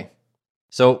okay.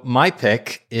 So my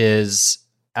pick is,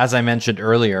 as I mentioned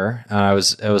earlier, I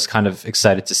was kind of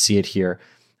excited to see it here,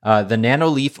 the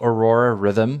Nanoleaf Aurora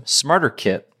Rhythm Smarter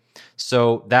Kit.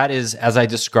 So that is, as I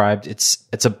described, it's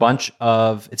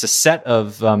a set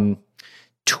of 9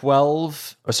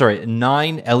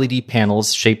 LED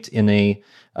panels shaped in a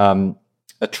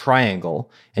triangle,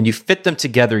 and you fit them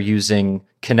together using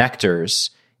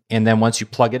connectors. And then once you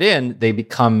plug it in, they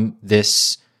become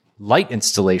this light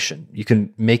installation. You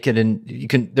can make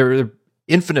it there are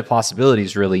infinite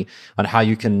possibilities really on how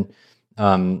you can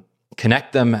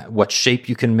connect them, what shape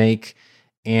you can make.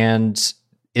 And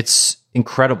it's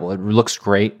incredible. It looks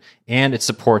great. And it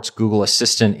supports Google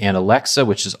Assistant and Alexa,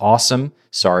 which is awesome.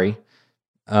 Sorry.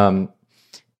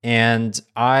 And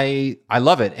I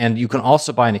love it. And you can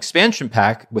also buy an expansion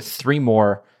pack with 3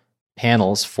 more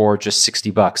panels for just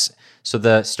 $60. So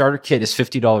the starter kit is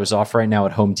 $50 off right now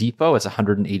at Home Depot. It's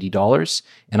 $180.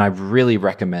 And I really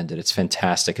recommend it. It's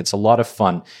fantastic. It's a lot of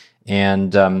fun.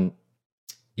 And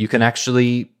you can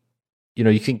actually,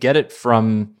 you can get it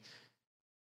from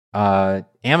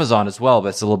Amazon as well, but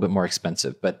it's a little bit more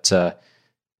expensive. But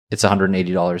it's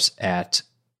 $180 at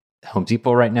Home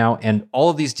Depot right now. And all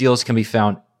of these deals can be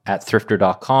found at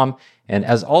thrifter.com. And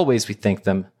as always, we thank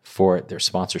them for their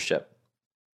sponsorship.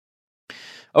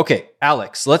 Okay,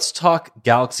 Alex, let's talk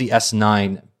Galaxy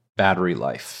S9 battery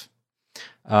life.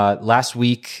 Last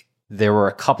week, there were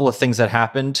a couple of things that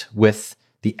happened with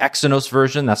the Exynos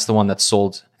version. That's the one that's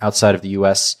sold outside of the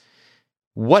US.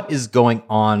 What is going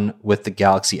on with the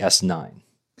Galaxy S9?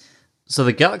 So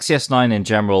the Galaxy S9 in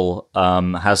general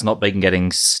has not been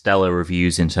getting stellar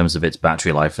reviews in terms of its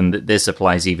battery life, and this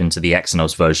applies even to the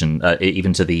Exynos version,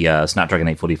 even to the Snapdragon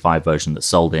 845 version that's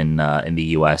sold in the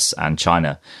US and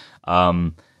China.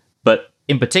 But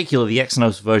in particular, the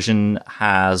Exynos version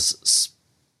has,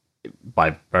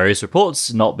 by various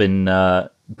reports, not been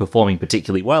performing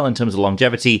particularly well in terms of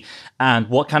longevity. And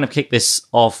what kind of kicked this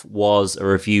off was a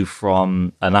review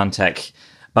from AnandTech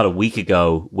about a week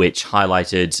ago, which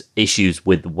highlighted issues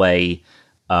with the way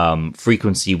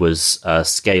frequency was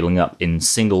scaling up in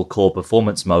single core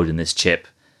performance mode in this chip,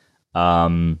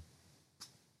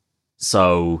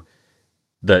 So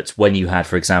that when you had,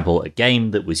 for example, a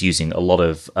game that was using a lot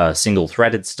of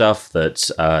single-threaded stuff,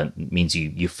 that means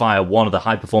you fire one of the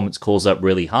high-performance cores up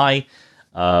really high,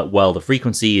 well, the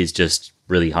frequency is just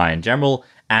really high in general,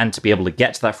 and to be able to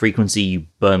get to that frequency, you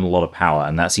burn a lot of power,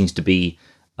 and that seems to be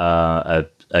a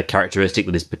characteristic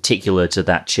that is particular to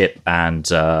that chip and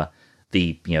the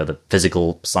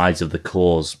physical sides of the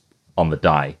cores on the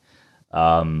die,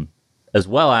 as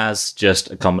well as just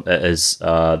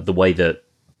the way that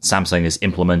Samsung has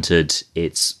implemented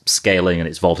its scaling and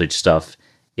its voltage stuff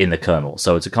in the kernel.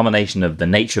 So it's a combination of the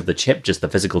nature of the chip, just the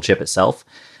physical chip itself,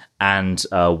 and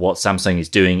what Samsung is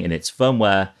doing in its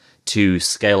firmware to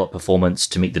scale up performance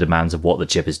to meet the demands of what the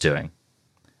chip is doing.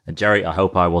 And Jerry, I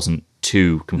hope I wasn't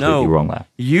too completely wrong there.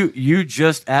 You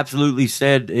just absolutely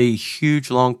said a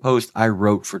huge long post I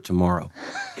wrote for tomorrow.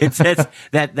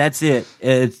 That's it.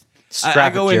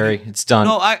 Strap it, Jerry. It's done.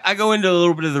 No, I go into a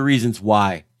little bit of the reasons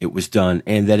why it was done,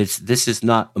 and that this is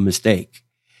not a mistake.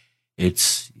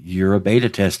 You're a beta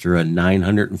tester, a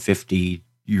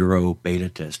 €950 beta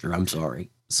tester. I'm sorry.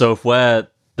 So if we're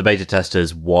the beta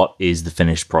testers, what is the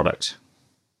finished product?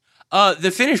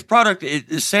 The finished product,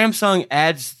 Samsung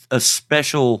adds a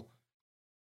special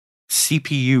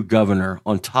CPU governor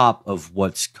on top of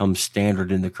what's come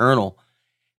standard in the kernel.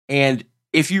 And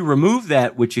if you remove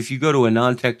that, which if you go to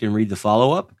AnandTech and read the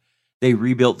follow-up, they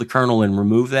rebuilt the kernel and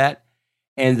removed that.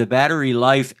 And the battery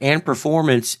life and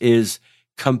performance is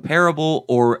comparable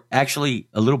or actually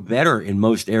a little better in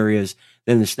most areas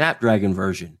than the Snapdragon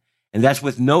version. And that's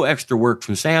with no extra work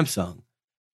from Samsung.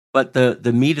 But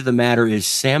the meat of the matter is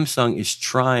Samsung is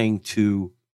trying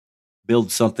to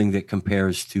build something that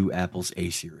compares to Apple's A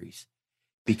series.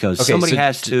 Because somebody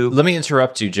has to... Let me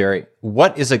interrupt you, Jerry.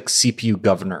 What is a CPU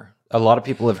governor? A lot of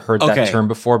people have heard that term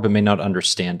before, but may not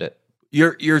understand it.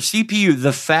 Your CPU,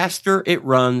 the faster it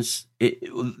runs,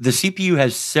 the CPU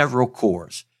has several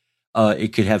cores.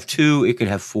 It could have 2, it could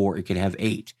have 4, it could have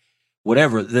 8.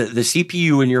 Whatever. The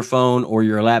CPU in your phone or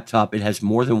your laptop, it has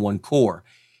more than one core.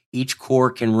 Each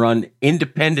core can run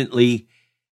independently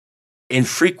in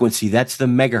frequency. That's the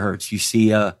megahertz. You see,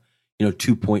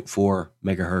 2.4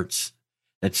 megahertz.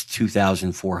 That's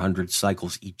 2,400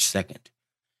 cycles each second.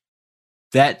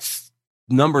 That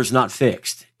number's not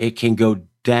fixed. It can go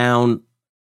down,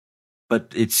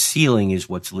 but its ceiling is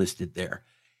what's listed there.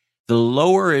 The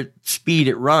lower speed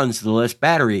it runs, the less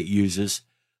battery it uses,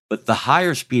 but the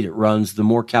higher speed it runs, the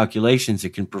more calculations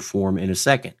it can perform in a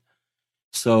second.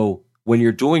 So when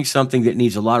you're doing something that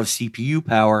needs a lot of CPU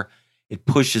power, it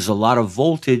pushes a lot of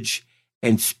voltage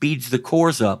and speeds the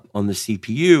cores up on the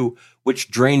CPU,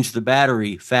 which drains the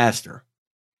battery faster.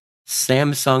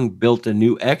 Samsung built a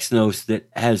new Exynos that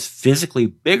has physically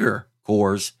bigger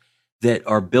cores that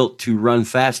are built to run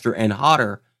faster and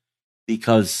hotter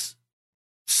because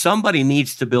somebody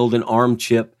needs to build an ARM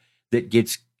chip that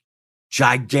gets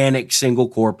gigantic single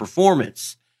core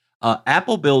performance.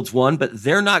 Apple builds one, but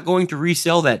they're not going to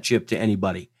resell that chip to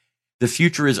anybody. The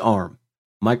future is ARM.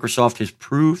 Microsoft has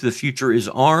proved the future is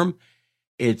ARM.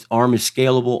 ARM is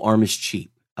scalable. ARM is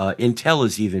cheap. Intel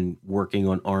is even working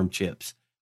on ARM chips.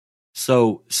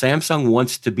 So Samsung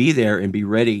wants to be there and be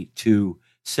ready to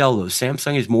sell those.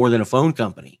 Samsung is more than a phone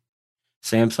company.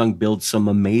 Samsung builds some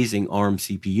amazing ARM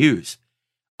CPUs.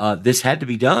 This had to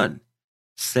be done.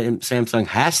 Samsung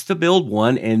has to build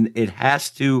one, and it has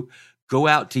to go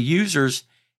out to users,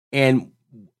 and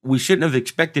we shouldn't have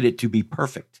expected it to be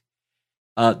perfect.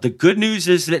 The good news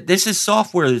is that this is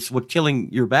software that's what's killing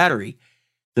your battery.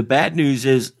 The bad news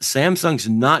is Samsung's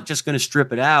not just going to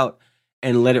strip it out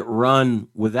and let it run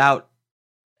without,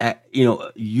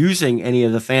 using any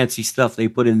of the fancy stuff they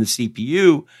put in the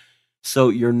CPU. So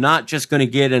you're not just going to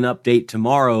get an update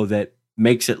tomorrow that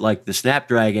makes it like the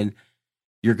Snapdragon.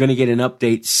 You're going to get an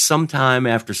update sometime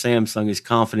after Samsung is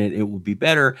confident it will be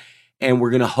better, and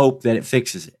we're going to hope that it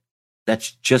fixes it.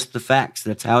 That's just the facts.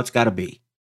 That's how it's got to be.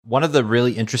 One of the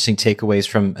really interesting takeaways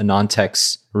from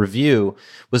AnandTech's review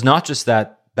was not just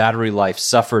that battery life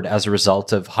suffered as a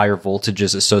result of higher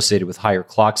voltages associated with higher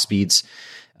clock speeds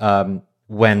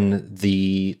when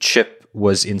the chip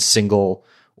was in single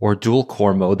or dual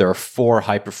core mode. There are 4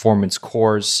 high performance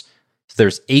cores.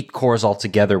 There's 8 cores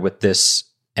altogether with this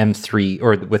M3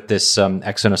 or with this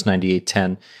Exynos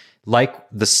 9810. Like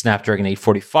the Snapdragon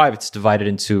 845, it's divided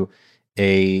into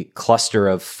a cluster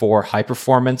of 4 high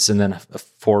performance and then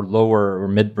 4 lower or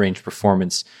mid-range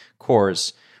performance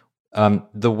cores.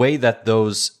 The way that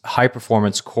those high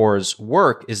performance cores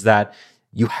work is that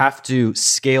you have to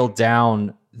scale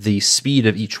down the speed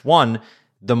of each one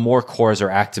the more cores are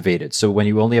activated. So when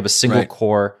you only have a single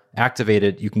core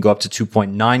activated, you can go up to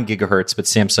 2.9 gigahertz, but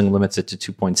Samsung limits it to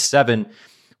 2.7.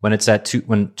 When it's at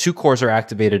when 2 cores are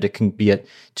activated, it can be at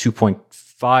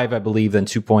 2.5, I believe, then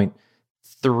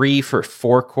 2.3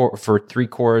 for 3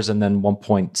 cores, and then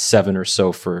 1.7 or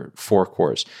so for 4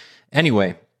 cores.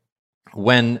 Anyway,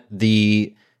 when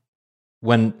many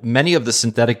of the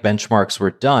synthetic benchmarks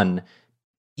were done,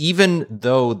 even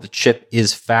though the chip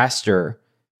is faster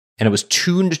and it was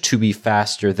tuned to be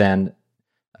faster than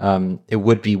it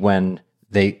would be when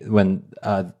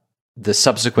the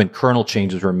subsequent kernel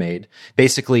changes were made.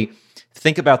 Basically,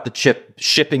 think about the chip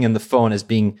shipping in the phone as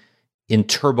being in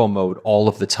turbo mode all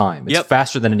of the time. It's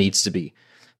faster than it needs to be.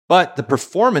 But the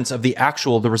performance of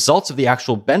the results of the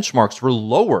actual benchmarks were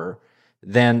lower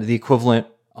than the equivalent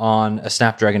on a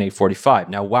Snapdragon 845.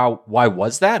 Now, why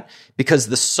was that? Because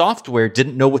the software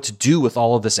didn't know what to do with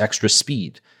all of this extra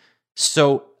speed.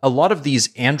 So a lot of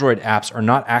these Android apps are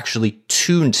not actually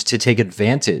tuned to take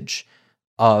advantage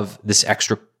of this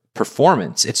extra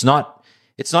performance. It's not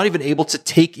even able to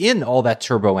take in all that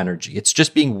turbo energy. It's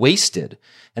just being wasted.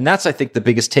 And that's, I think, the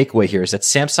biggest takeaway here is that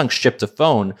Samsung shipped a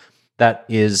phone that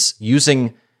is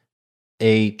using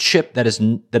a chip that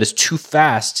is too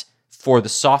fast for the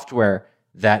software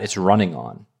that it's running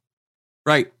on.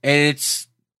 Right. And it's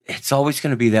always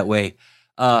going to be that way.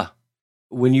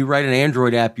 When you write an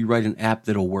Android app, you write an app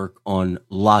that'll work on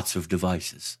lots of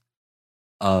devices.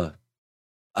 I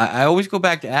always go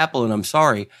back to Apple, and I'm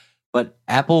sorry, but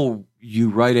Apple, you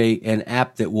write an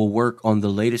app that will work on the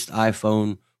latest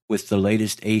iPhone with the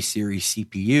latest A-series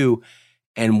CPU,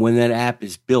 and when that app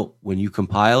is built, when you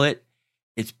compile it,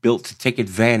 it's built to take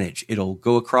advantage. It'll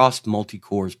go across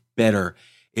multi-cores better.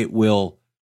 It will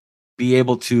be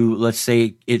able to, let's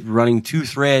say, it running 2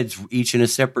 threads, each in a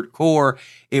separate core,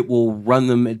 it will run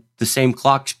them at the same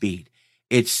clock speed.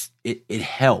 It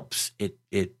helps.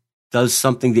 It does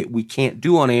something that we can't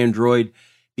do on Android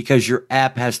because your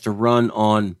app has to run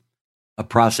on a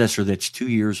processor that's 2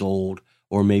 years old,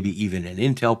 or maybe even an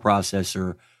Intel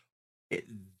processor.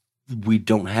 We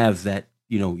don't have that,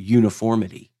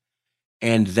 uniformity.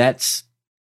 And that's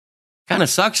kind of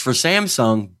sucks for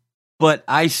Samsung, but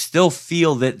I still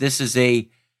feel that this is a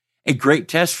great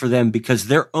test for them because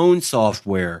their own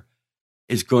software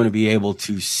is going to be able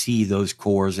to see those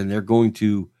cores, and they're going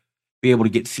to be able to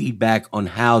get feedback on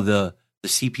how the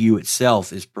CPU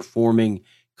itself is performing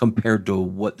compared to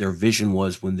what their vision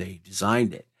was when they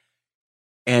designed it.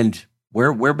 And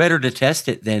where better to test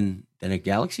it than a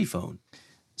Galaxy phone?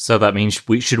 So that means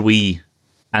should we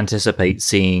anticipate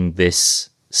seeing this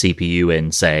CPU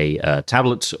in, say, a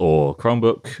tablet or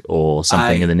Chromebook or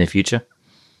something in the near future?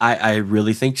 I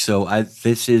really think so.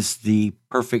 This is the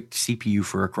perfect CPU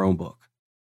for a Chromebook.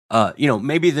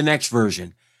 Maybe the next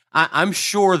version. I'm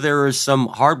sure there is some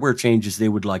hardware changes they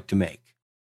would like to make.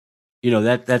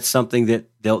 That's something that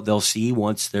they'll see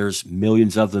once there's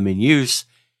millions of them in use,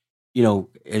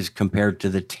 as compared to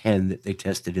the 10 that they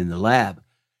tested in the lab.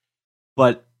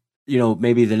 But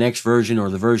maybe the next version or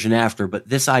the version after, but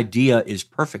this idea is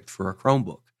perfect for a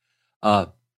Chromebook.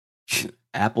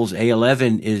 Apple's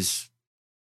A11 is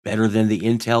better than the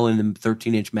Intel and the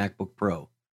 13-inch MacBook Pro.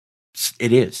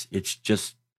 It is. It's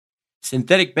just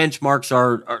synthetic benchmarks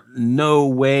are no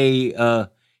way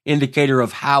indicator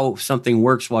of how something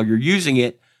works while you're using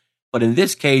it. But in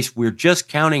this case, we're just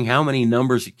counting how many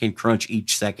numbers it can crunch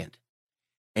each second.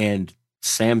 And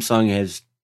Samsung has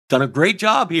done a great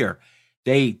job here.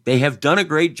 They have done a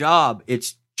great job.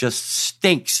 It's just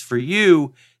stinks for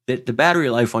you that the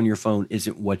battery life on your phone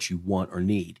isn't what you want or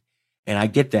need. And I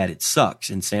get that. It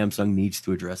sucks. And Samsung needs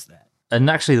to address that. And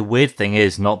actually, the weird thing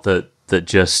is not that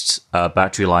just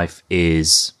battery life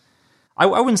is... I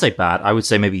wouldn't say bad. I would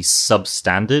say maybe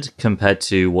substandard compared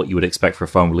to what you would expect for a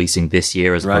phone releasing this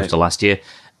year as opposed to last year.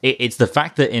 It's the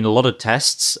fact that in a lot of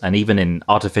tests, and even in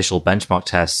artificial benchmark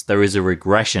tests, there is a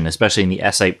regression, especially in the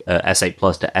S8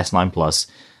 Plus to S9 Plus.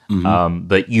 Mm-hmm.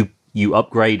 But you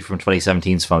upgrade from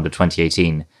 2017's phone to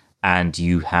 2018, and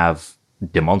you have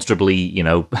demonstrably,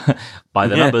 by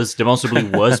the numbers, demonstrably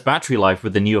worse battery life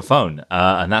with the newer phone.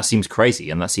 And that seems crazy.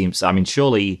 And that seems,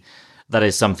 surely that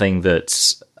is something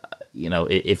that,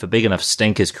 if a big enough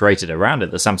stink is created around it,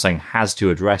 that Samsung has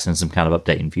to address in some kind of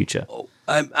update in future.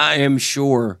 I am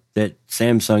sure that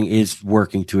Samsung is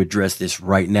working to address this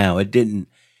right now. It didn't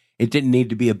need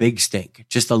to be a big stink,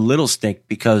 just a little stink,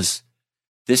 because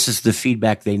this is the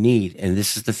feedback they need, and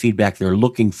this is the feedback they're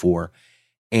looking for.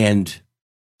 And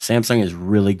Samsung is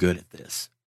really good at this.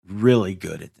 Really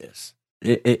good at this.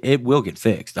 It will get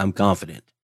fixed. I'm confident.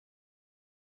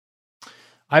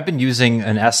 I've been using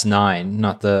an S9,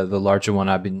 not the larger one.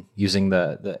 I've been using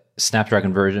the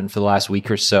Snapdragon version for the last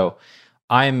week or so.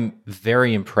 I'm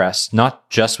very impressed, not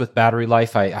just with battery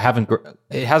life. I haven't,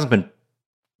 it hasn't been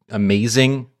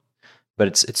amazing, but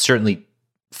it's certainly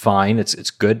fine. It's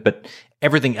good, but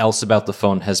everything else about the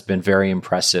phone has been very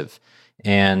impressive.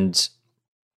 And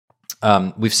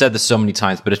we've said this so many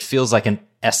times, but it feels like an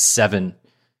S7,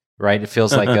 right? It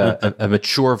feels like a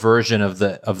mature version of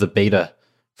the beta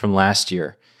from last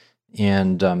year.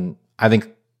 And I think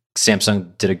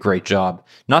Samsung did a great job.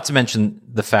 Not to mention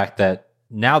the fact that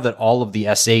now that all of the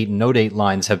S8 and Note 8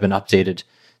 lines have been updated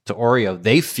to Oreo,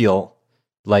 they feel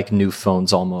like new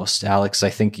phones almost. Alex, I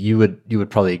think you would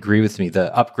probably agree with me.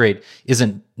 The upgrade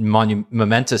isn't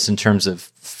momentous in terms of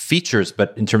features,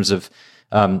 but in terms of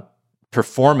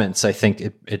performance, I think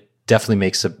it definitely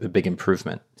makes a big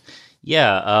improvement.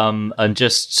 Yeah, and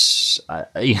just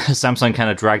Samsung kind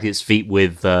of dragged its feet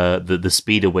with the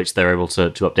speed at which they're able to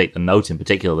update the Note. In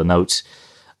particular, the Note,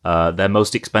 their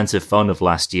most expensive phone of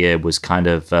last year, was kind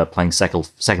of playing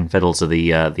second fiddle to the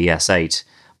S8.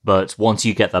 But once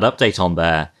you get that update on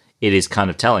there, it is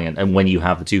kind of telling. And when you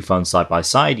have the two phones side by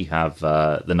side, you have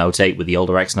the Note 8 with the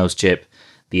older Exynos chip,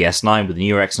 the S9 with the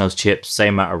newer Exynos chip,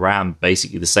 same amount of RAM,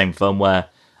 basically the same firmware.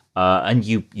 And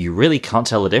you really can't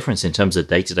tell the difference in terms of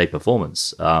day-to-day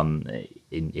performance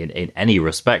in any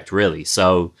respect, really.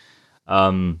 So,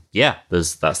 that's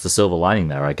the silver lining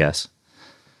there, I guess.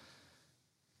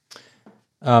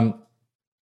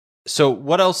 So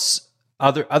what else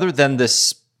other than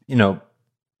this,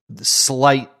 the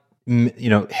slight,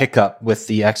 hiccup with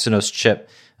the Exynos chip,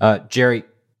 Jerry,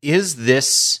 is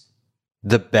this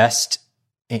the best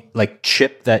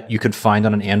chip that you could find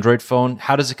on an Android phone?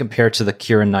 How does it compare to the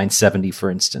Kirin 970, for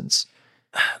instance?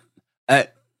 I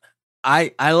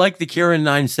like the Kirin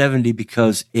 970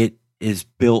 because it is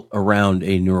built around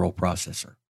a neural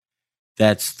processor.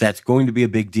 That's going to be a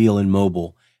big deal in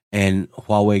mobile, and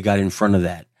Huawei got in front of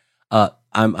that.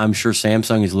 I'm sure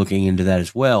Samsung is looking into that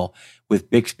as well. With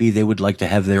Bixby, they would like to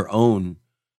have their own,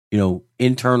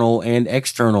 internal and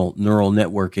external neural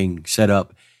networking set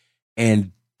up,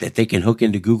 and that they can hook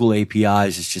into Google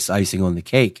APIs is just icing on the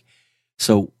cake.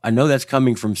 So I know that's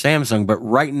coming from Samsung, but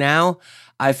right now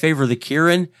I favor the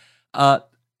Kirin.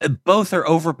 Both are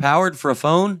overpowered for a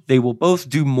phone. They will both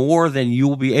do more than you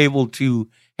will be able to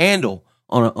handle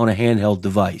on a handheld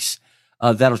device.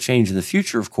 That'll change in the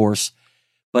future, of course.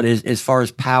 But as far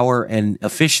as power and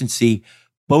efficiency,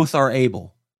 both are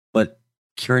able. But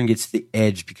Kirin gets the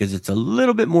edge because it's a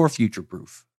little bit more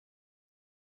future-proof.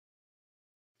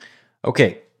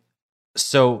 Okay,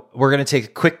 so we're going to take a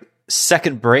quick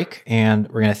second break, and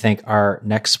we're going to thank our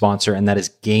next sponsor, and that is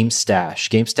GameStash.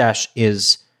 GameStash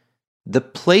is the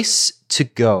place to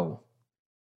go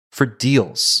for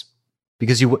deals.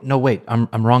 Because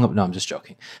I'm wrong. No, I'm just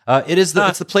joking. It's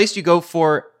the place you go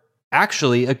for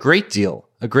actually a great deal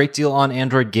on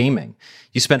Android gaming.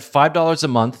 You spend $5 a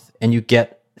month and you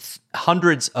get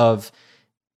hundreds of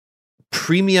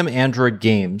premium Android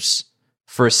games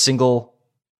for a single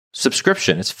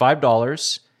subscription. It's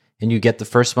 $5 and you get the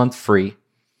first month free,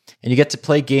 and you get to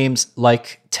play games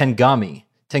like Tengami.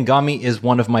 Tengami is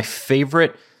one of my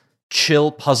favorite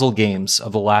chill puzzle games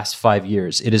of the last 5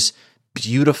 years. It is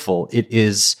beautiful. It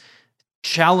is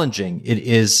challenging. It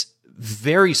is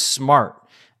very smart,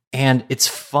 and it's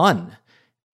fun,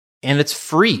 and it's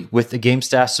free with the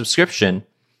GameStash subscription.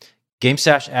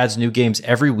 GameStash adds new games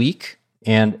every week,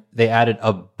 and they added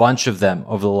a bunch of them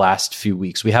over the last few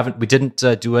weeks. We didn't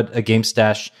do a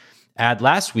GameStash ad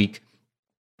last week,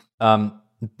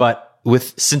 but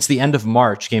since the end of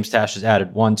March, GameStash has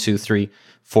added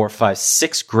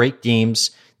 6 great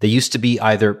games. They used to be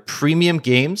either premium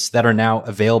games that are now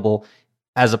available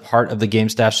as a part of the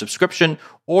GameStash subscription,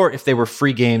 or if they were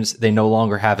free games, they no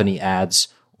longer have any ads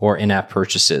or in-app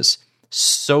purchases.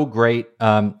 So great.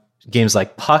 Games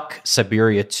like Puck,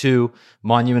 Siberia 2,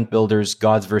 Monument Builders,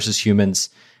 Gods vs. Humans,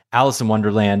 Alice in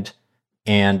Wonderland,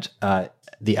 and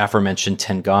the aforementioned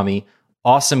Tengami.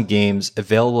 Awesome games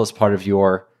available as part of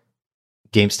your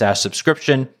GameStash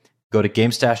subscription. Go to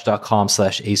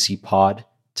GameStash.com/acpod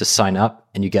to sign up,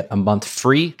 and you get a month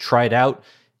free. Try it out.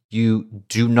 You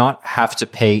do not have to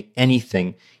pay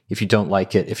anything if you don't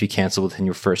like it, if you cancel within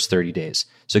your first 30 days.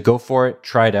 So go for it.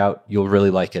 Try it out. You'll really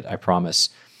like it. I promise.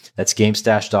 That's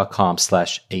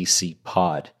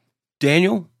GameStash.com/acpod.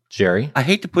 Daniel? Jerry? I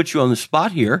hate to put you on the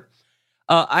spot here.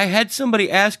 I had somebody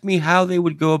ask me how they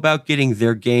would go about getting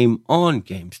their game on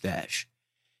GameStash.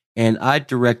 And I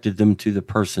directed them to the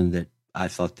person that I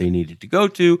thought they needed to go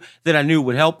to, that I knew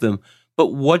would help them.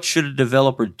 But what should a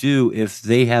developer do if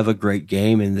they have a great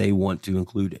game and they want to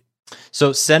include it?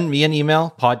 So send me an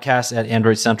email,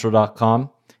 podcast@androidcentral.com,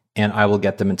 and I will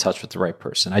get them in touch with the right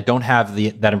person. I don't have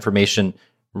that information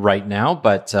right now,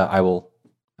 but I will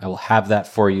have that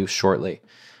for you shortly.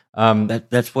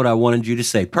 That's what I wanted you to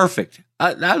say. Perfect.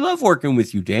 I love working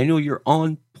with you, Daniel. You're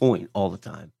on point all the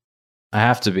time. I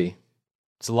have to be.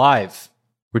 It's live.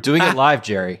 We're doing it live,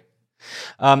 Jerry.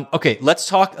 Okay, let's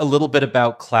talk a little bit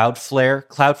about Cloudflare.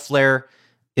 Cloudflare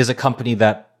is a company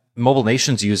that Mobile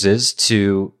Nations uses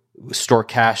to store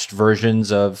cached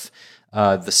versions of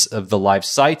the live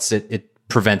sites. It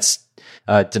prevents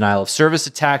denial of service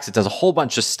attacks. It does a whole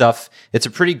bunch of stuff. It's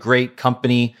a pretty great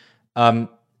company.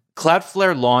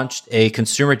 Cloudflare launched a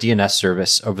consumer DNS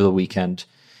service over the weekend.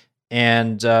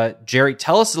 And Jerry,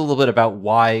 tell us a little bit about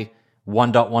why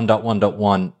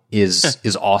 1.1.1.1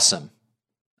 is awesome.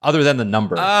 Other than the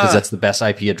number, because that's the best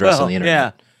IP address on the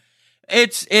internet. Yeah,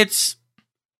 it's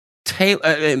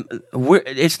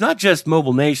not just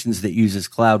Mobile Nations that uses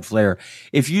Cloudflare.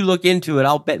 If you look into it,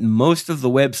 I'll bet most of the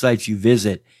websites you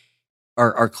visit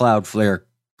are Cloudflare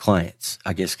clients,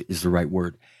 I guess is the right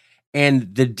word.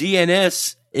 And the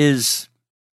DNS is,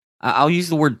 I'll use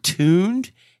the word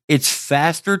tuned. It's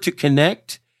faster to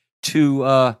connect to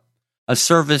a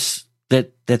service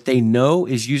that they know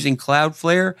is using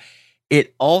Cloudflare.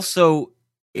 It also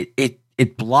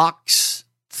it blocks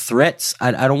threats.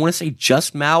 I don't want to say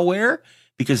just malware,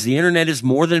 because the internet is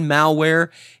more than malware.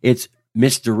 It's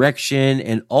misdirection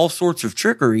and all sorts of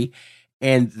trickery,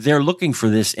 and they're looking for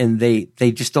this, and they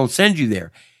just don't send you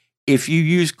there. If you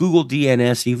use Google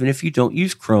DNS, even if you don't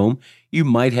use Chrome, you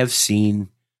might have seen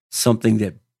something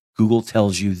that Google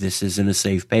tells you this isn't a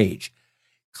safe page.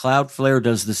 Cloudflare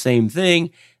does the same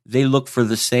thing. They look for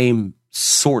the same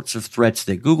sorts of threats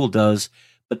that Google does,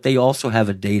 but they also have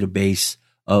a database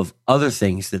of other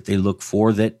things that they look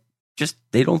for that just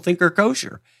they don't think are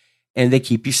kosher, and they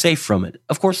keep you safe from it.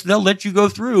 Of course, they'll let you go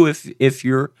through if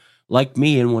you're like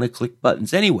me and want to click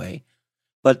buttons anyway,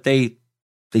 but they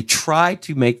try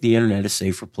to make the internet a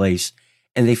safer place,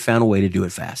 and they found a way to do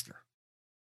it faster.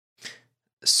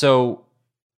 So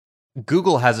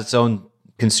Google has its own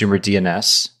consumer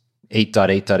DNS,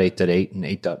 8.8.8.8 and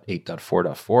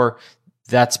 8.8.4.4.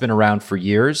 That's been around for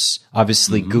years.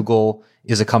 Obviously, Google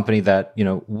is a company that,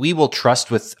 we will trust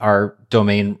with our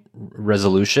domain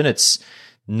resolution. It's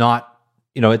not,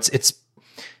 it's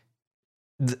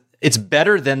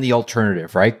better than the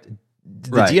alternative, right?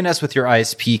 The DNS with your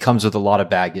ISP comes with a lot of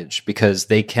baggage because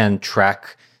they can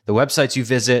track the websites you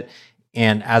visit.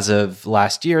 And as of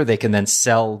last year, those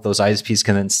ISPs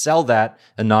can then sell that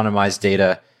anonymized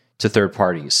data to third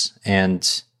parties.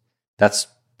 And that's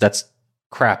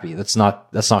crappy. That's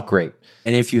not great.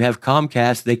 And if you have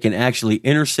Comcast, they can actually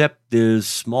intercept the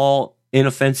small,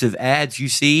 inoffensive ads you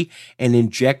see and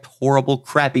inject horrible,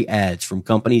 crappy ads from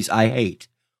companies I hate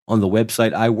on the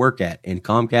website I work at. And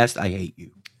Comcast, I hate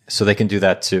you. So they can do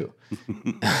that too.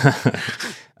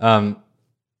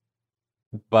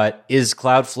 But is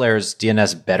Cloudflare's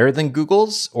DNS better than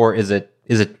Google's, or is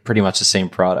it pretty much the same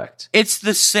product? It's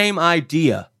the same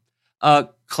idea.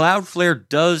 Cloudflare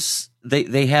does,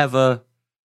 they have a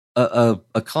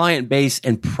client base,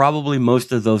 and probably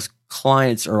most of those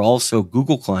clients are also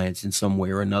Google clients in some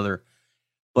way or another.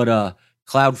 But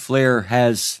Cloudflare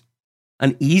has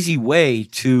an easy way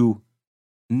to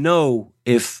know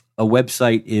if a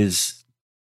website is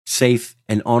safe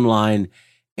and online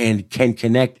and can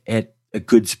connect at a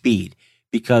good speed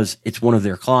because it's one of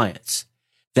their clients.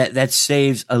 That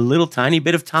saves a little tiny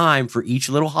bit of time for each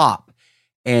little hop,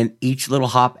 and each little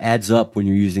hop adds up when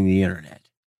you're using the internet.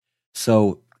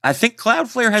 So I think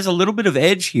Cloudflare has a little bit of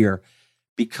edge here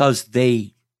because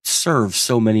they serve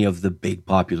so many of the big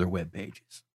popular web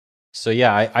pages. So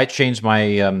yeah, I changed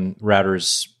my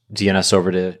router's DNS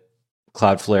over to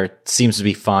Cloudflare. It seems to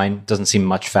be fine. Doesn't seem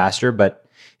much faster, but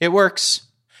it works.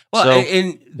 Well, so,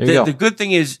 and the good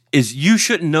thing is you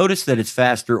shouldn't notice that it's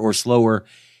faster or slower.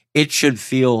 It should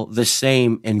feel the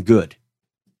same and good.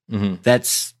 Mm-hmm.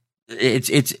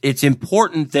 It's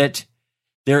important that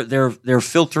they're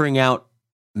filtering out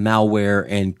malware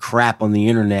and crap on the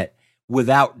internet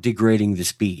without degrading the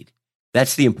speed.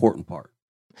 That's the important part.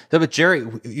 No, but Jerry,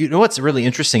 you know what's really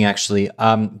interesting actually?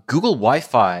 Google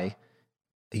Wi-Fi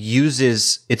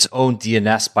uses its own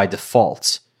DNS by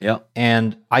default. Yeah.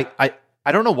 And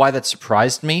I don't know why that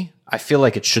surprised me. I feel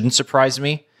like it shouldn't surprise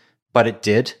me, but it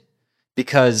did,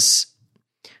 because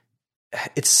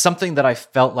it's something that I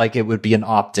felt like it would be an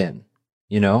opt-in,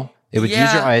 It would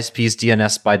use your ISP's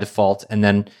DNS by default, and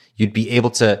then you'd be able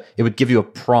to, it would give you a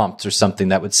prompt or something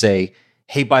that would say,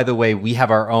 hey, by the way, we have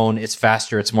our own, it's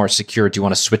faster, it's more secure, do you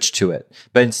want to switch to it?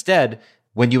 But instead,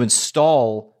 when you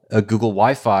install a Google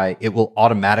Wi-Fi, it will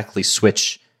automatically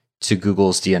switch to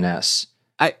Google's DNS.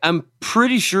 I'm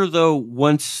pretty sure, though,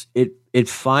 once it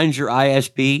finds your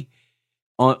ISP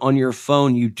on your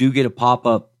phone, you do get a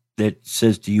pop-up that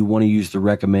says, do you want to use the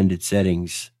recommended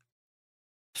settings?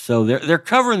 So they're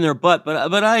covering their butt,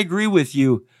 but I agree with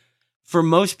you. For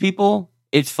most people,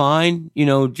 it's fine.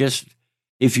 Just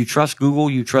if you trust Google,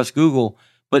 you trust Google.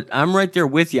 But I'm right there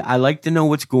with you. I like to know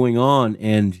what's going on.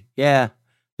 And yeah,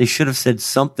 they should have said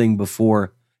something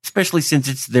before, especially since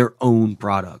it's their own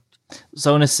product.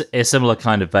 So in a similar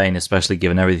kind of vein, especially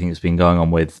given everything that's been going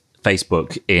on with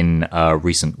Facebook in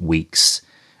recent weeks,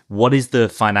 what is the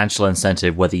financial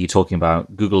incentive, whether you're talking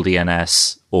about Google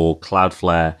DNS or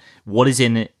Cloudflare? What is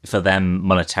in it for them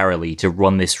monetarily to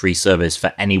run this free service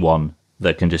for anyone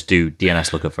that can just do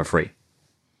DNS lookup for free?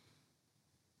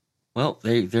 Well,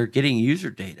 they're getting user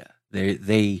data.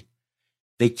 They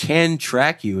can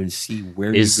track you and see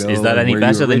where you go. Is that any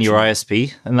better than your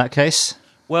ISP in that case?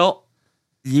 Well,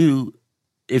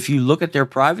 if you look at their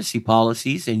privacy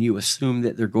policies and you assume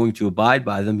that they're going to abide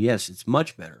by them, yes, it's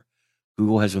much better.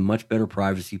 Google has a much better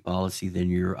privacy policy than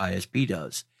your ISP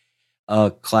does.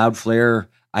 Cloudflare,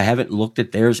 I haven't looked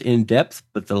at theirs in depth,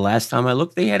 but the last time I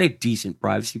looked, they had a decent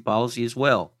privacy policy as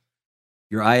well.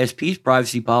 Your ISP's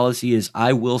privacy policy is,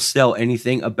 I will sell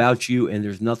anything about you and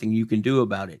there's nothing you can do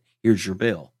about it. Here's your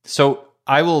bill. So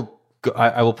I will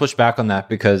push back on that,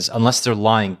 because unless they're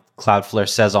lying, Cloudflare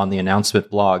says on the announcement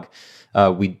blog,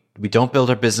 we don't build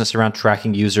our business around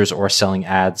tracking users or selling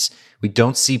ads. We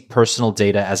don't see personal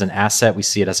data as an asset. We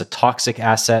see it as a toxic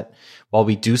asset. While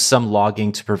we do some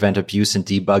logging to prevent abuse and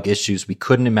debug issues, we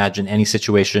couldn't imagine any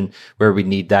situation where we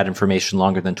need that information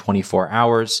longer than 24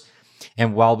 hours.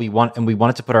 And while we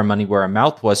wanted to put our money where our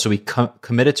mouth was, so we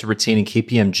committed to retaining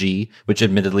KPMG, which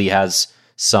admittedly has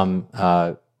some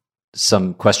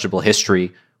questionable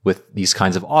history with these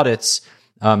kinds of audits,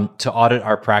 to audit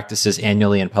our practices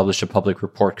annually and publish a public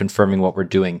report confirming what we're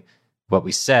doing, what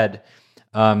we said.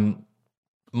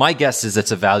 My guess is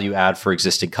it's a value add for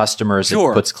existing customers.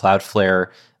 Sure. It puts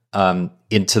Cloudflare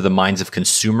into the minds of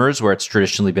consumers, where it's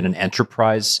traditionally been an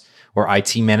enterprise or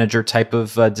IT manager type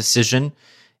of decision.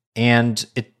 And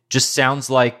it just sounds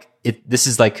like this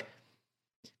is like,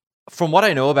 from what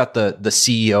I know about the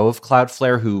CEO of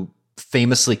Cloudflare, who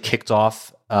famously kicked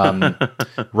off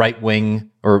right-wing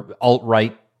or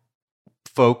alt-right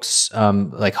folks,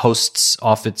 like hosts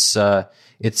off its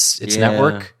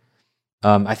network.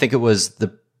 I think it was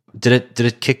did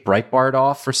it kick Breitbart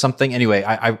off or something? Anyway,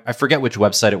 I forget which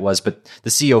website it was, but the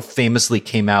CEO famously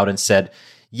came out and said,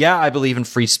 yeah, I believe in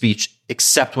free speech,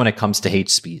 except when it comes to hate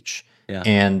speech. Yeah.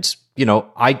 And,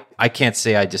 I can't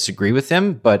say I disagree with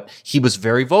him, but he was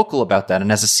very vocal about that.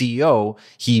 And as a CEO,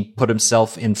 he put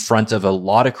himself in front of a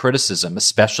lot of criticism,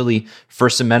 especially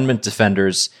First Amendment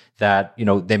defenders that,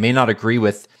 they may not agree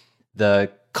with the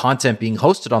content being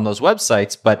hosted on those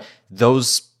websites, but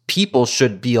those people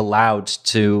should be allowed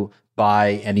to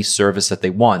buy any service that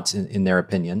they want, in their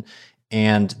opinion.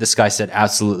 And this guy said,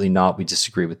 absolutely not. We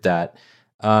disagree with that.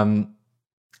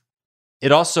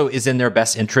 It also is in their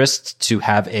best interest to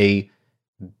have a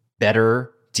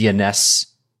better DNS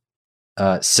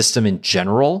system in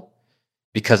general,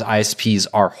 because ISPs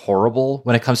are horrible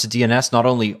when it comes to DNS. Not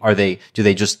only do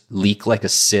they just leak like a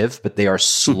sieve, but they are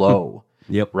slow.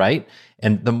 Yep. Right.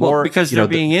 And the more because they're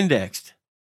being indexed.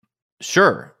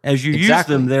 Sure. As you use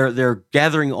them, they're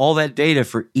gathering all that data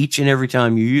for each and every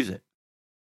time you use it.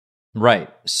 Right.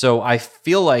 So I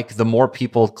feel like the more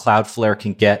people Cloudflare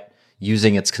can get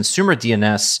using its consumer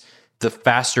DNS, the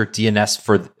faster DNS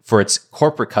for its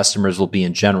corporate customers will be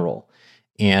in general.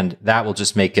 And that will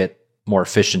just make it more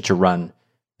efficient to run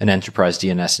an enterprise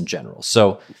DNS in general.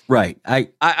 So, right.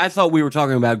 I thought we were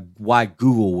talking about why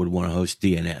Google would want to host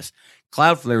DNS.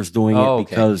 Cloudflare's doing it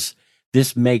because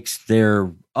this makes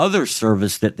their other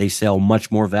service that they sell much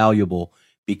more valuable,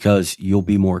 because you'll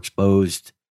be more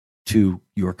exposed to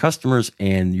your customers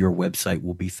and your website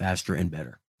will be faster and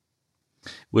better.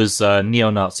 Was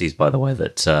neo-Nazis, by the way,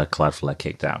 that Cloudflare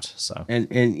kicked out. So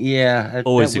and yeah,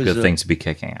 always a good thing to be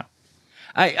kicking out.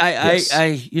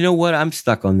 I you know what? I'm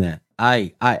stuck on that.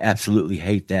 I absolutely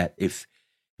hate that. If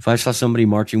I saw somebody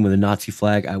marching with a Nazi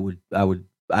flag,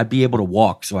 I'd be able to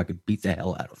walk so I could beat the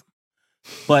hell out of them.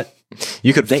 But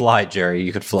you could fly, Jerry.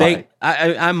 You could fly.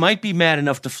 I might be mad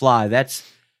enough to fly. That's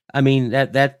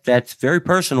very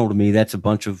personal to me. That's a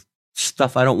bunch of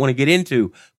stuff I don't want to get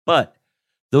into. But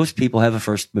those people have a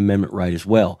First Amendment right as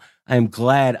well. I am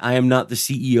glad I am not the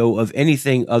CEO of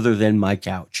anything other than my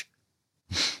couch.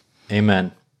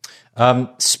 Amen.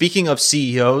 Speaking of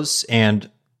CEOs and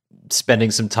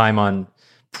spending some time on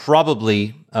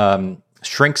probably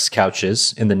shrinks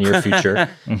couches in the near future,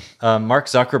 Mark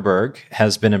Zuckerberg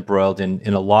has been embroiled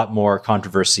in a lot more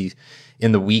controversy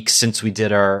in the weeks since we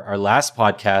did our last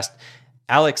podcast,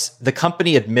 Alex, the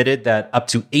company admitted that up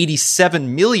to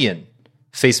 87 million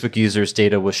Facebook users'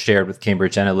 data was shared with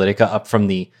Cambridge Analytica, up from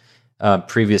the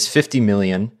previous 50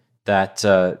 million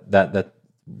that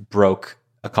broke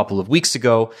a couple of weeks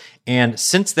ago. And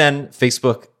since then,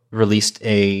 Facebook released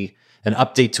an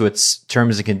update to its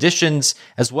terms and conditions,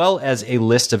 as well as a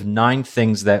list of 9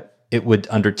 things that it would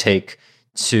undertake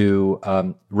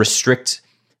to restrict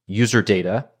user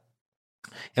data.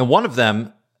 And one of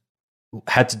them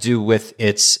had to do with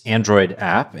its Android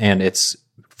app and its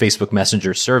Facebook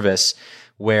Messenger service,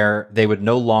 where they would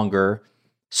no longer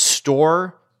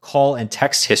store call and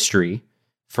text history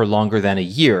for longer than a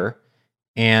year.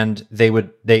 And they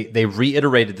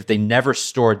reiterated that they never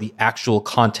stored the actual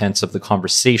contents of the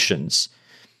conversations.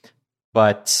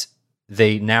 But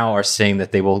they now are saying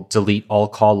that they will delete all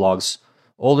call logs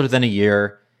older than a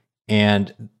year.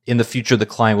 And in the future, the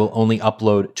client will only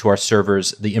upload to our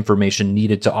servers the information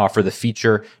needed to offer the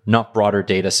feature, not broader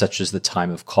data such as the time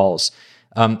of calls.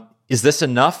 Is this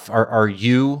enough? Are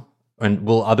you and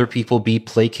will other people be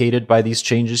placated by these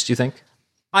changes, do you think?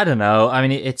 I don't know. I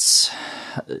mean,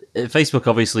 Facebook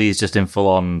obviously is just in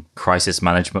full-on crisis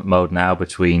management mode now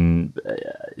between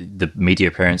the media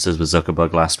appearances with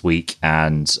Zuckerberg last week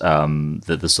and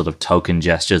the sort of token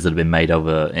gestures that have been made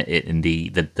over in the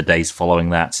days following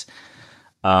that.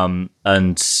 And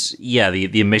yeah,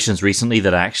 the admissions recently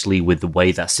that actually with the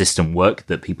way that system worked,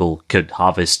 that people could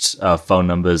harvest phone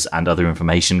numbers and other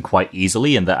information quite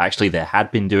easily, and that actually they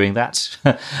had been doing that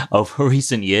over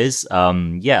recent years.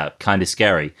 Yeah, kind of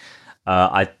scary.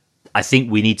 I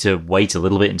think we need to wait a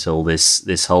little bit until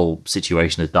this whole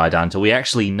situation has died down, until we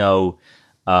actually know,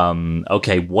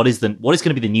 okay, what is going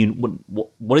to be the new,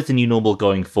 what is the new normal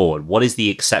going forward? What is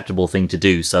the acceptable thing to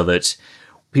do so that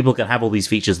people can have all these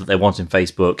features that they want in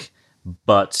Facebook,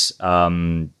 but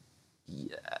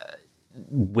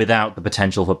without the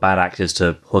potential for bad actors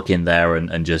to hook in there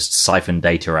and just siphon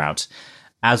data out.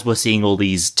 As we're seeing all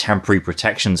these temporary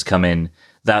protections come in,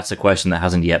 that's a question that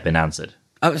hasn't yet been answered.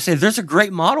 I would say there's a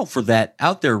great model for that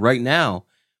out there right now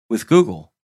with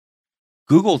Google.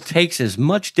 Google takes as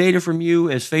much data from you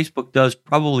as Facebook does,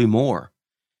 probably more,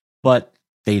 but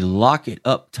they lock it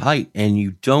up tight, and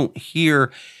you hear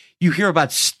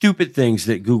about stupid things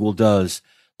that Google does,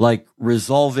 like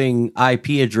resolving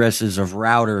IP addresses of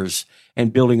routers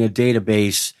and building a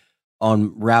database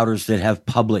on routers that have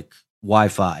public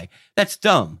Wi-Fi. That's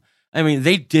dumb. I mean,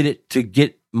 they did it to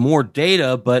get more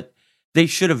data, but they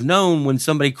should have known when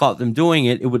somebody caught them doing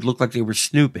it, it would look like they were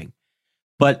snooping.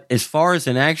 But as far as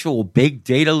an actual big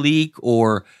data leak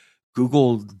or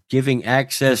Google giving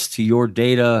access to your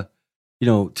data,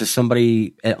 to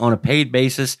somebody on a paid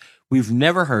basis, we've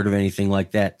never heard of anything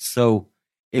like that. So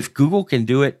if Google can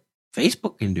do it,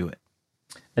 Facebook can do it.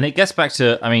 And it gets back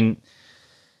to,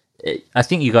 I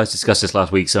think you guys discussed this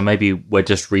last week, so maybe we're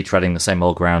just retreading the same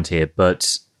old ground here.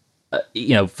 But,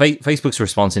 Facebook's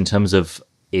response in terms of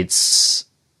it's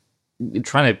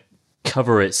trying to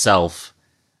cover itself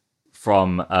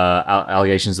from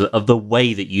allegations of the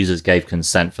way that users gave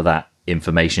consent for that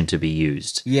information to be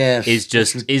used,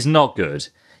 is not good.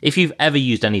 If you've ever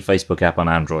used any Facebook app on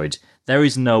Android, there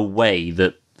is no way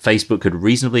that Facebook could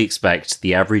reasonably expect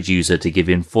the average user to give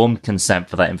informed consent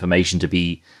for that information to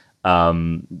be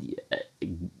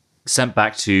sent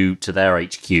back to their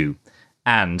HQ.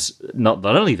 And not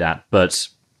only that, but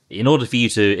in order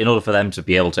for them to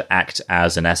be able to act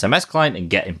as an SMS client and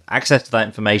get access to that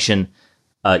information,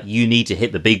 you need to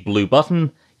hit the big blue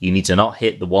button. You need to not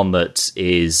hit the one that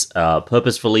is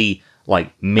purposefully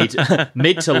like mid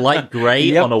to light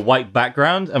gray on a white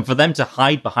background. And for them to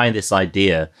hide behind this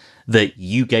idea that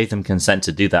you gave them consent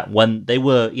to do that when they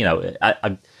were,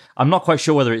 I'm not quite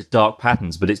sure whether it's dark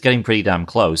patterns, but it's getting pretty damn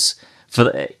close.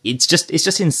 It's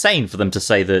just insane for them to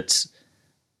say that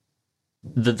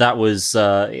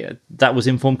was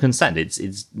informed consent.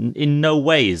 It's in no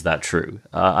way is that true,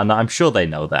 and I'm sure they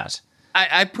know that.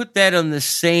 I put that on the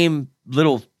same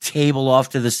little table off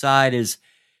to the side as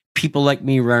people like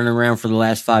me running around for the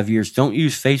last 5 years don't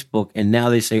use Facebook, and now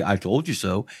they say, I told you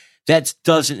so. That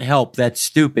doesn't help. That's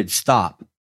stupid. Stop.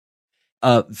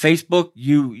 Facebook,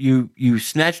 you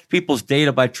snatched people's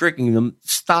data by tricking them.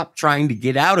 Stop trying to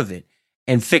get out of it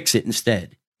and fix it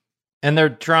instead. And they're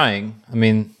trying.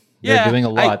 They're doing a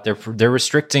lot. They're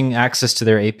restricting access to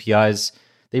their APIs.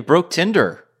 They broke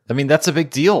Tinder. That's a big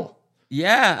deal.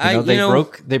 Yeah,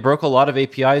 they broke a lot of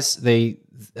APIs.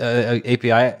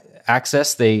 API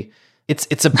access.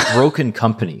 It's a broken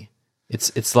company.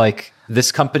 It's like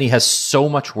this company has so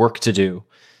much work to do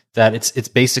that it's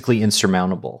basically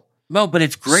insurmountable. Well, but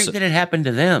it's great that it happened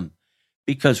to them,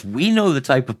 because we know the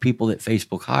type of people that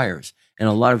Facebook hires, and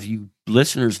a lot of you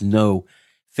listeners know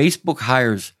Facebook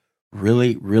hires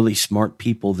really, really smart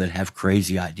people that have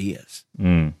crazy ideas.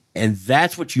 And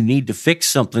that's what you need to fix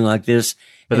something like this.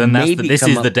 But then this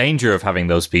is the danger of having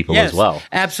those people as well.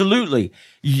 Absolutely.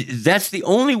 That's the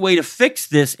only way to fix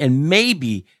this, and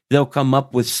maybe they'll come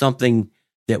up with something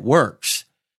that works.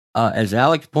 As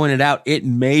Alex pointed out, it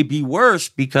may be worse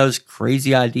because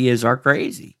crazy ideas are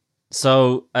crazy.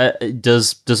 So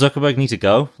does Zuckerberg need to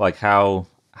go? Like how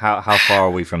far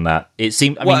are we from that? It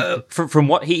seemed. I mean, from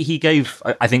what he gave,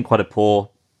 I think quite a poor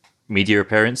media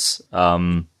appearance.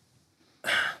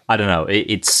 I don't know.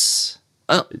 It's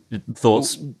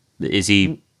thoughts. Is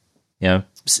he, CEO?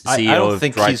 I don't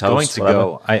think he's going to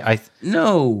go.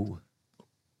 No.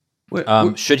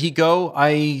 Should he go?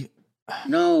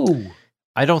 No.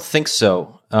 I don't think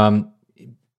so.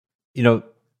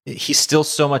 He's still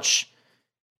so much.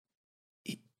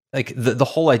 Like the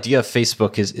whole idea of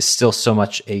Facebook is still so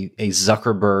much a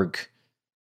Zuckerberg,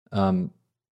 like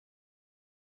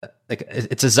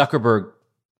it's a Zuckerberg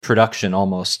production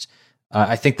almost.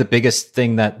 I think the biggest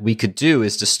thing that we could do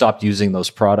is to stop using those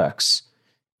products,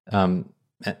 and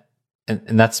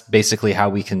that's basically how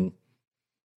we can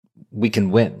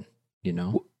win.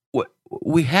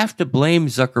 We have to blame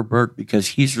Zuckerberg because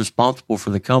he's responsible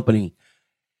for the company.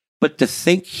 But to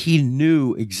think he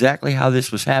knew exactly how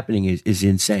this was happening is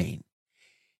insane.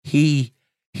 He's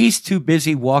too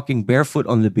busy walking barefoot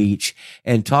on the beach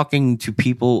and talking to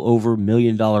people over $1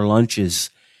 million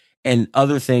lunches and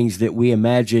other things that we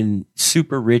imagine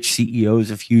super rich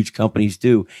CEOs of huge companies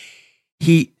do.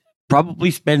 He probably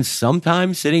spends some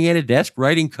time sitting at a desk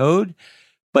writing code,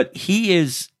 but he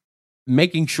is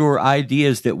making sure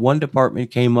ideas that one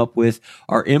department came up with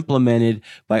are implemented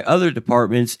by other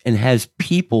departments and has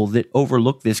people that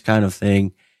overlook this kind of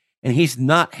thing. And he's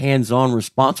not hands-on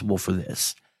responsible for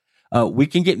this. We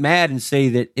can get mad and say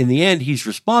that in the end, he's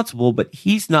responsible, but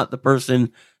he's not the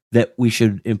person that we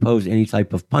should impose any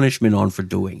type of punishment on for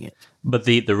doing it. But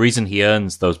the reason he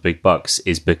earns those big bucks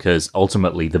is because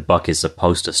ultimately the buck is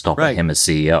supposed to stop at him as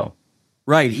CEO.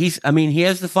 Right. He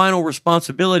has the final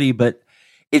responsibility, but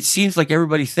it seems like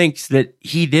everybody thinks that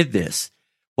he did this.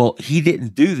 Well, he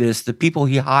didn't do this. The people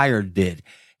he hired did.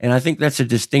 And I think that's a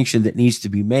distinction that needs to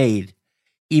be made,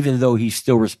 even though he's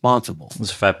still responsible.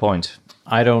 That's a fair point.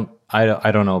 I don't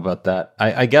know about that.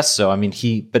 I guess so. I mean,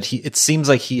 it seems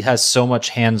like he has so much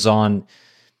hands-on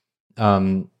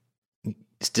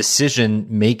decision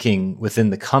making within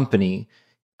the company.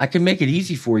 I can make it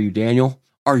easy for you, Daniel.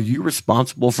 Are you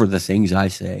responsible for the things I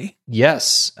say?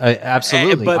 Yes,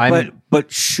 absolutely.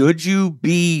 But should you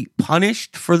be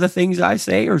punished for the things I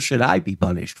say, or should I be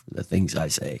punished for the things I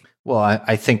say? Well,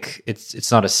 I think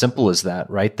it's not as simple as that,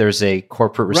 right? There's a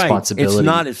corporate responsibility. It's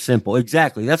not as simple.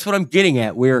 Exactly. That's what I'm getting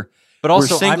at. But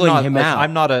also, we're singling him out.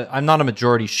 I'm not a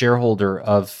majority shareholder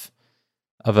of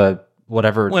a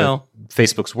whatever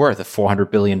Facebook's worth, a $400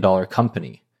 billion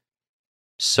company.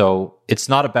 So it's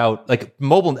not about like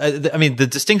mobile. I mean, the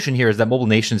distinction here is that Mobile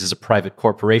Nations is a private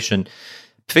corporation.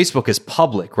 Facebook is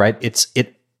public, right?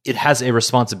 It has a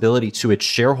responsibility to its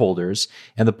shareholders,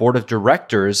 and the board of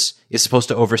directors is supposed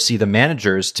to oversee the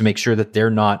managers to make sure that they're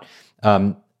not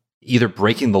either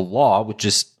breaking the law, which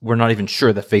is we're not even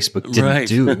sure that Facebook didn't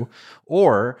do,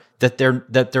 or that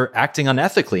they're acting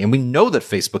unethically. And we know that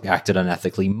Facebook acted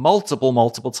unethically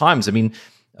multiple times. I mean,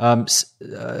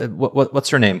 what's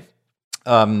her name?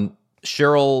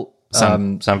 Sheryl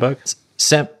Sandberg.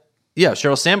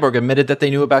 Sheryl Sandberg admitted that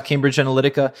they knew about Cambridge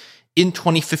Analytica in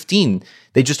 2015.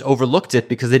 They just overlooked it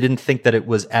because they didn't think that it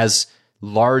was as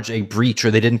large a breach, or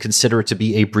they didn't consider it to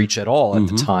be a breach at all at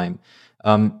the time.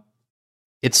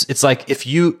 It's like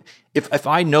if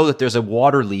I know that there's a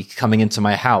water leak coming into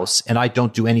my house and I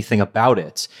don't do anything about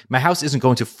it, my house isn't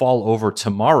going to fall over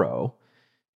tomorrow,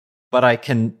 but I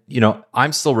can,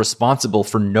 I'm still responsible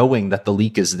for knowing that the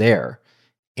leak is there.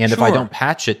 And if I don't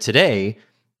patch it today,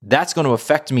 that's going to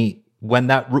affect me when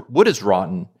that wood is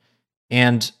rotten.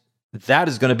 And that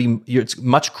is going to be, it's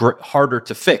much harder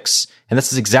to fix. And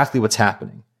this is exactly what's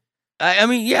happening.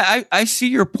 I see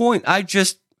your point. I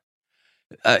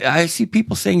see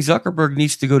people saying Zuckerberg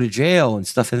needs to go to jail and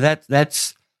stuff. And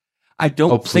that's, I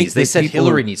don't think please. They said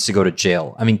Hillary needs to go to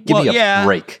jail. I mean, give me a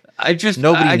break.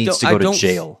 Nobody needs to go to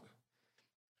jail.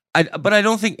 But I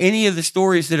don't think any of the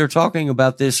stories that are talking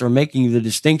about this are making the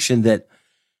distinction that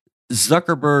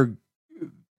Zuckerberg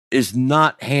is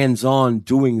not hands-on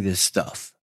doing this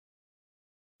stuff.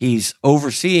 He's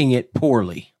overseeing it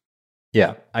poorly.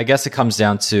 Yeah, I guess it comes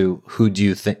down to who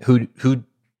do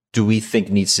we think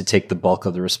needs to take the bulk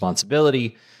of the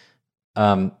responsibility?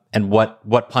 and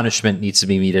what punishment needs to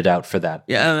be meted out for that.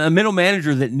 Yeah, a middle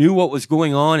manager that knew what was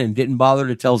going on and didn't bother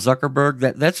to tell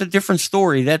Zuckerberg, that's a different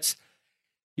story. That's,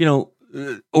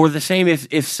 or the same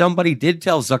if somebody did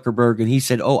tell Zuckerberg and he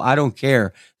said, "Oh, I don't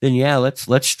care," then yeah,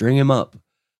 let's string him up.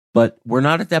 But we're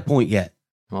not at that point yet.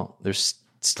 Well, there's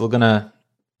still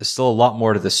a lot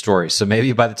more to this story. So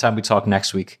maybe by the time we talk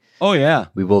next week, oh yeah,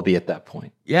 we will be at that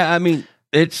point. Yeah, I mean,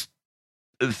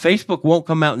 Facebook won't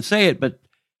come out and say it, but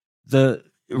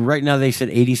right now they said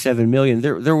 87 million.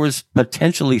 There was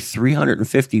potentially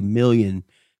 350 million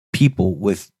people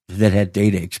that had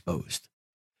data exposed.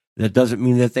 That doesn't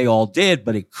mean that they all did,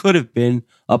 but it could have been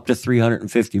up to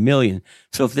 350 million.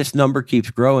 So if this number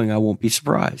keeps growing, I won't be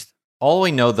surprised. All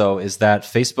we know, though, is that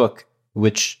Facebook,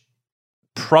 which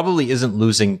probably isn't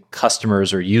losing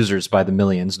customers or users by the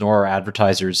millions, nor are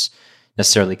advertisers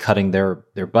necessarily cutting their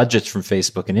budgets from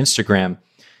Facebook and Instagram.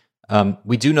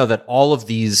 We do know that all of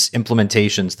these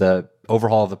implementations, the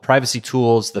overhaul of the privacy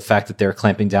tools, the fact that they're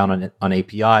clamping down on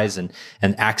APIs and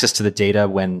access to the data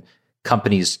when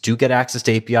companies do get access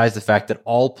to APIs, the fact that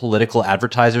all political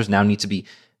advertisers now need to be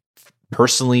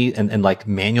personally and like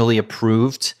manually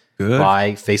approved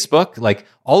by Facebook. Like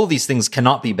all of these things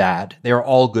cannot be bad. They are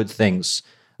all good things.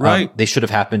 Right. They should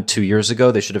have happened 2 years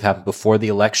ago. They should have happened before the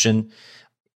election.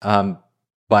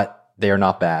 But they are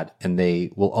not bad. And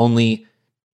they will only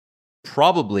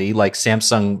probably, like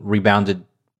Samsung rebounded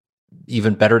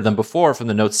even better than before from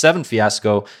the Note 7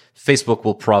 fiasco, Facebook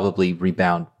will probably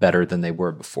rebound better than they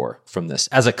were before from this.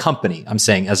 As a company, I'm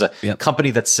saying as a company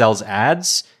that sells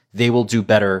ads, they will do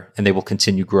better and they will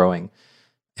continue growing.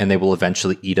 And they will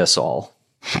eventually eat us all.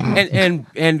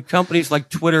 and companies like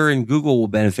Twitter and Google will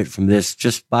benefit from this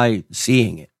just by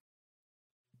seeing it.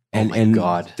 And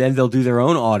God. Then they'll do their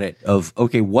own audit of,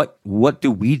 okay, what do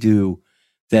we do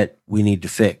that we need to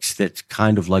fix? That's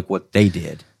kind of like what they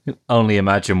did. Only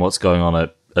imagine what's going on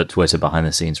at Twitter behind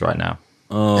the scenes right now.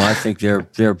 Oh, I think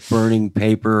they're burning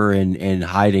paper and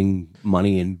hiding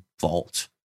money in vaults.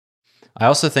 I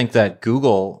also think that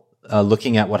Google,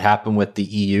 looking at what happened with the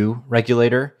EU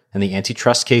regulator and the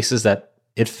antitrust cases that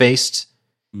it faced,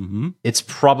 it's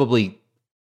probably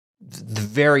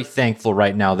very thankful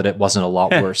right now that it wasn't a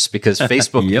lot worse because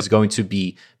Facebook is going to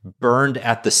be burned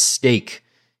at the stake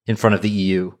in front of the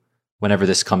EU whenever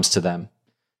this comes to them.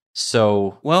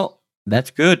 So, well,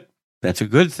 that's good. That's a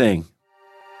good thing.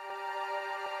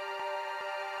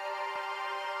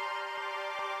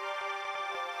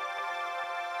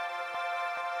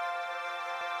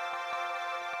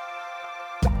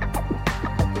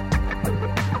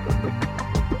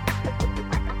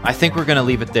 I think we're going to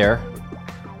leave it there.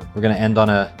 We're going to end on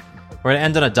a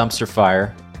dumpster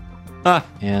fire.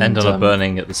 And end on a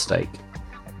burning at the stake.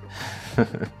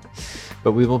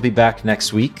 But we will be back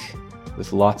next week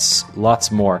with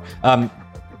lots more.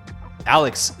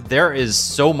 Alex, there is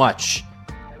so much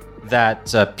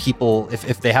that people,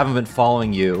 if they haven't been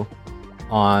following you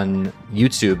on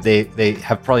YouTube, they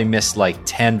have probably missed like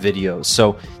 10 videos.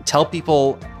 So tell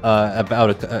people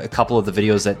about a couple of the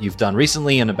videos that you've done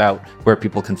recently and about where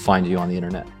people can find you on the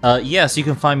internet. Yes, you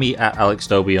can find me at Alex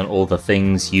Dobie on all the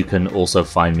things. You can also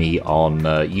find me on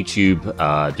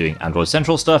YouTube doing Android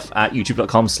Central stuff at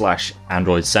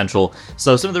youtube.com/Android Central.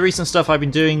 So some of the recent stuff I've been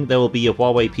doing, there will be a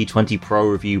Huawei P20 Pro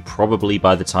review probably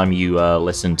by the time you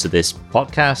listen to this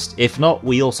podcast. If not,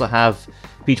 we also have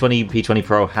P20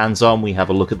 Pro hands-on. We have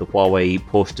a look at the Huawei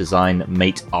Porsche design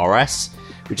Mate RS,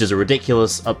 which is a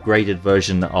ridiculous upgraded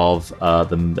version of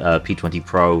the P20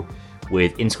 Pro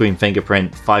with in-screen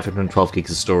fingerprint, 512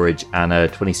 gigs of storage, and a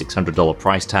 $2,600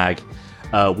 price tag.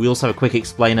 We also have a quick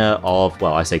explainer of,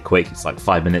 well, I say quick, it's like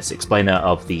 5 minutes explainer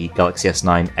of the Galaxy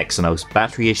S9 Exynos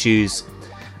battery issues.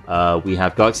 We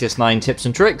have Galaxy S9 tips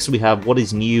and tricks. We have what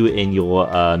is new in your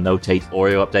Note 8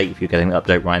 Oreo update, if you're getting an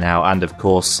update right now, and of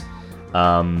course,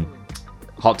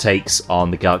 hot takes on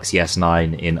the Galaxy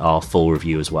S9 in our full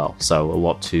review as well. So a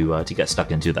lot to get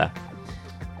stuck into there.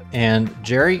 And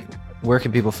Jerry, where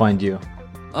can people find you?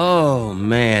 Oh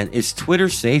man, is Twitter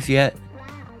safe yet?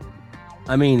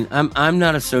 I mean, I'm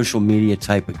not a social media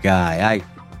type of guy.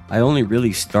 I only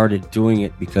really started doing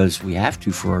it because we have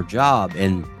to for our job,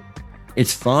 and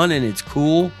it's fun and it's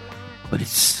cool, but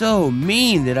it's so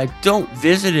mean that I don't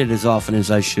visit it as often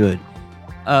as I should.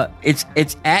 It's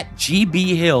at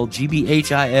GB Hill,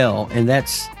 GBHIL, and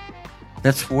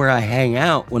that's where I hang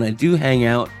out when I do hang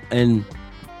out. And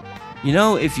you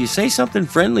know, if you say something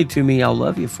friendly to me, I'll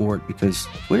love you for it because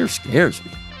Twitter scares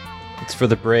me. It's for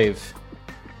the brave.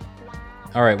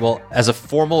 All right. Well, as a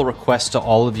formal request to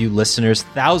all of you listeners,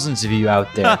 thousands of you out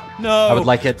there, no, I would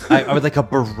like it. I would like a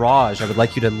barrage. I would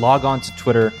like you to log on to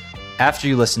Twitter after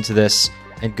you listen to this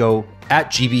and go at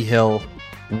GB Hill.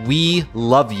 We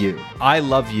love you. I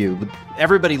love you.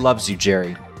 Everybody loves you,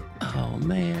 Jerry. Oh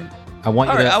man. I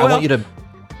want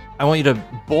you to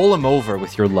bowl him over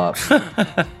with your love.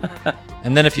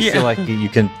 And then if you feel like you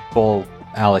can bowl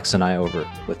Alex and I over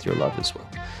with your love as well.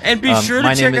 And be sure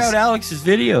to check out Alex's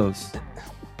videos.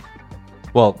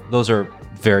 Well, those are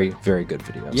very, very good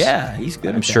videos. Yeah, he's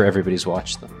good. I'm sure everybody's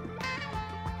watched them.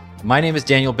 My name is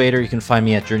Daniel Bader. You can find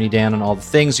me at JourneyDan on all the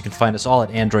things. You can find us all at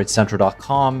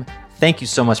AndroidCentral.com. Thank you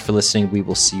so much for listening. We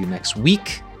will see you next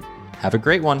week. Have a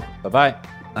great one. Bye-bye.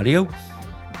 Adios.